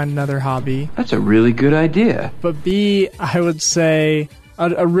 to find another hobby. That's a really good idea. But B, I would say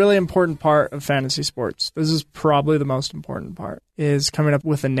a really important part of fantasy sports, this is probably the most important part, is coming up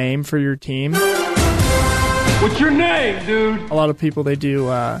with a name for your team. What's your name, dude? A lot of people, they do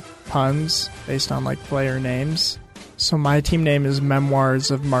puns based on like player names. So my team name is Memoirs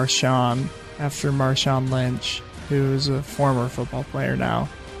of Marshawn, after Marshawn Lynch, who is a former football player now.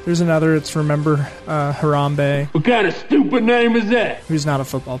 There's another, it's Remember Harambe. What kind of stupid name is that? Who's not a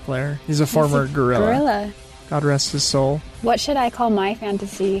football player. He's a former gorilla. God rest his soul. What should I call my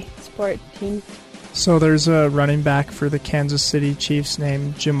fantasy sport team? So there's a running back for the Kansas City Chiefs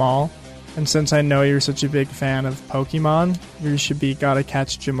named Jamal. And since I know you're such a big fan of Pokemon, you should be Gotta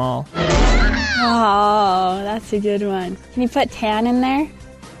Catch Jamal. Oh, that's a good one. Can you put Tan in there?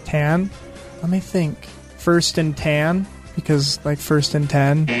 Tan? Let me think. First and Tan, because like first and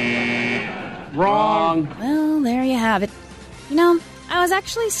 10. Wrong. Well, there you have it. I was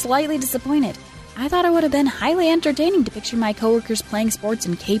actually slightly disappointed. I thought it would have been highly entertaining to picture my coworkers playing sports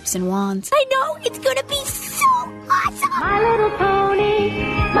in capes and wands. I know, it's gonna be so awesome. My little pony,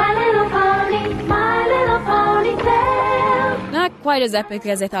 my little pony, my little ponytail. Not quite as epic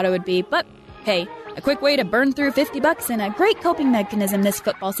as I thought it would be, but hey, a quick way to burn through $50 and a great coping mechanism this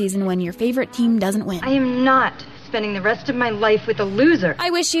football season when your favorite team doesn't win. I am not spending the rest of my life with a loser. I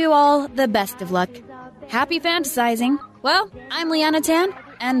wish you all the best of luck. Happy fantasizing. Well, I'm Leanna Tan,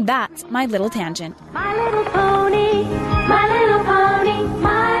 and that's my little tangent. My little pony, my little pony,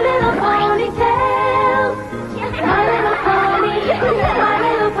 my little ponytail. My little pony,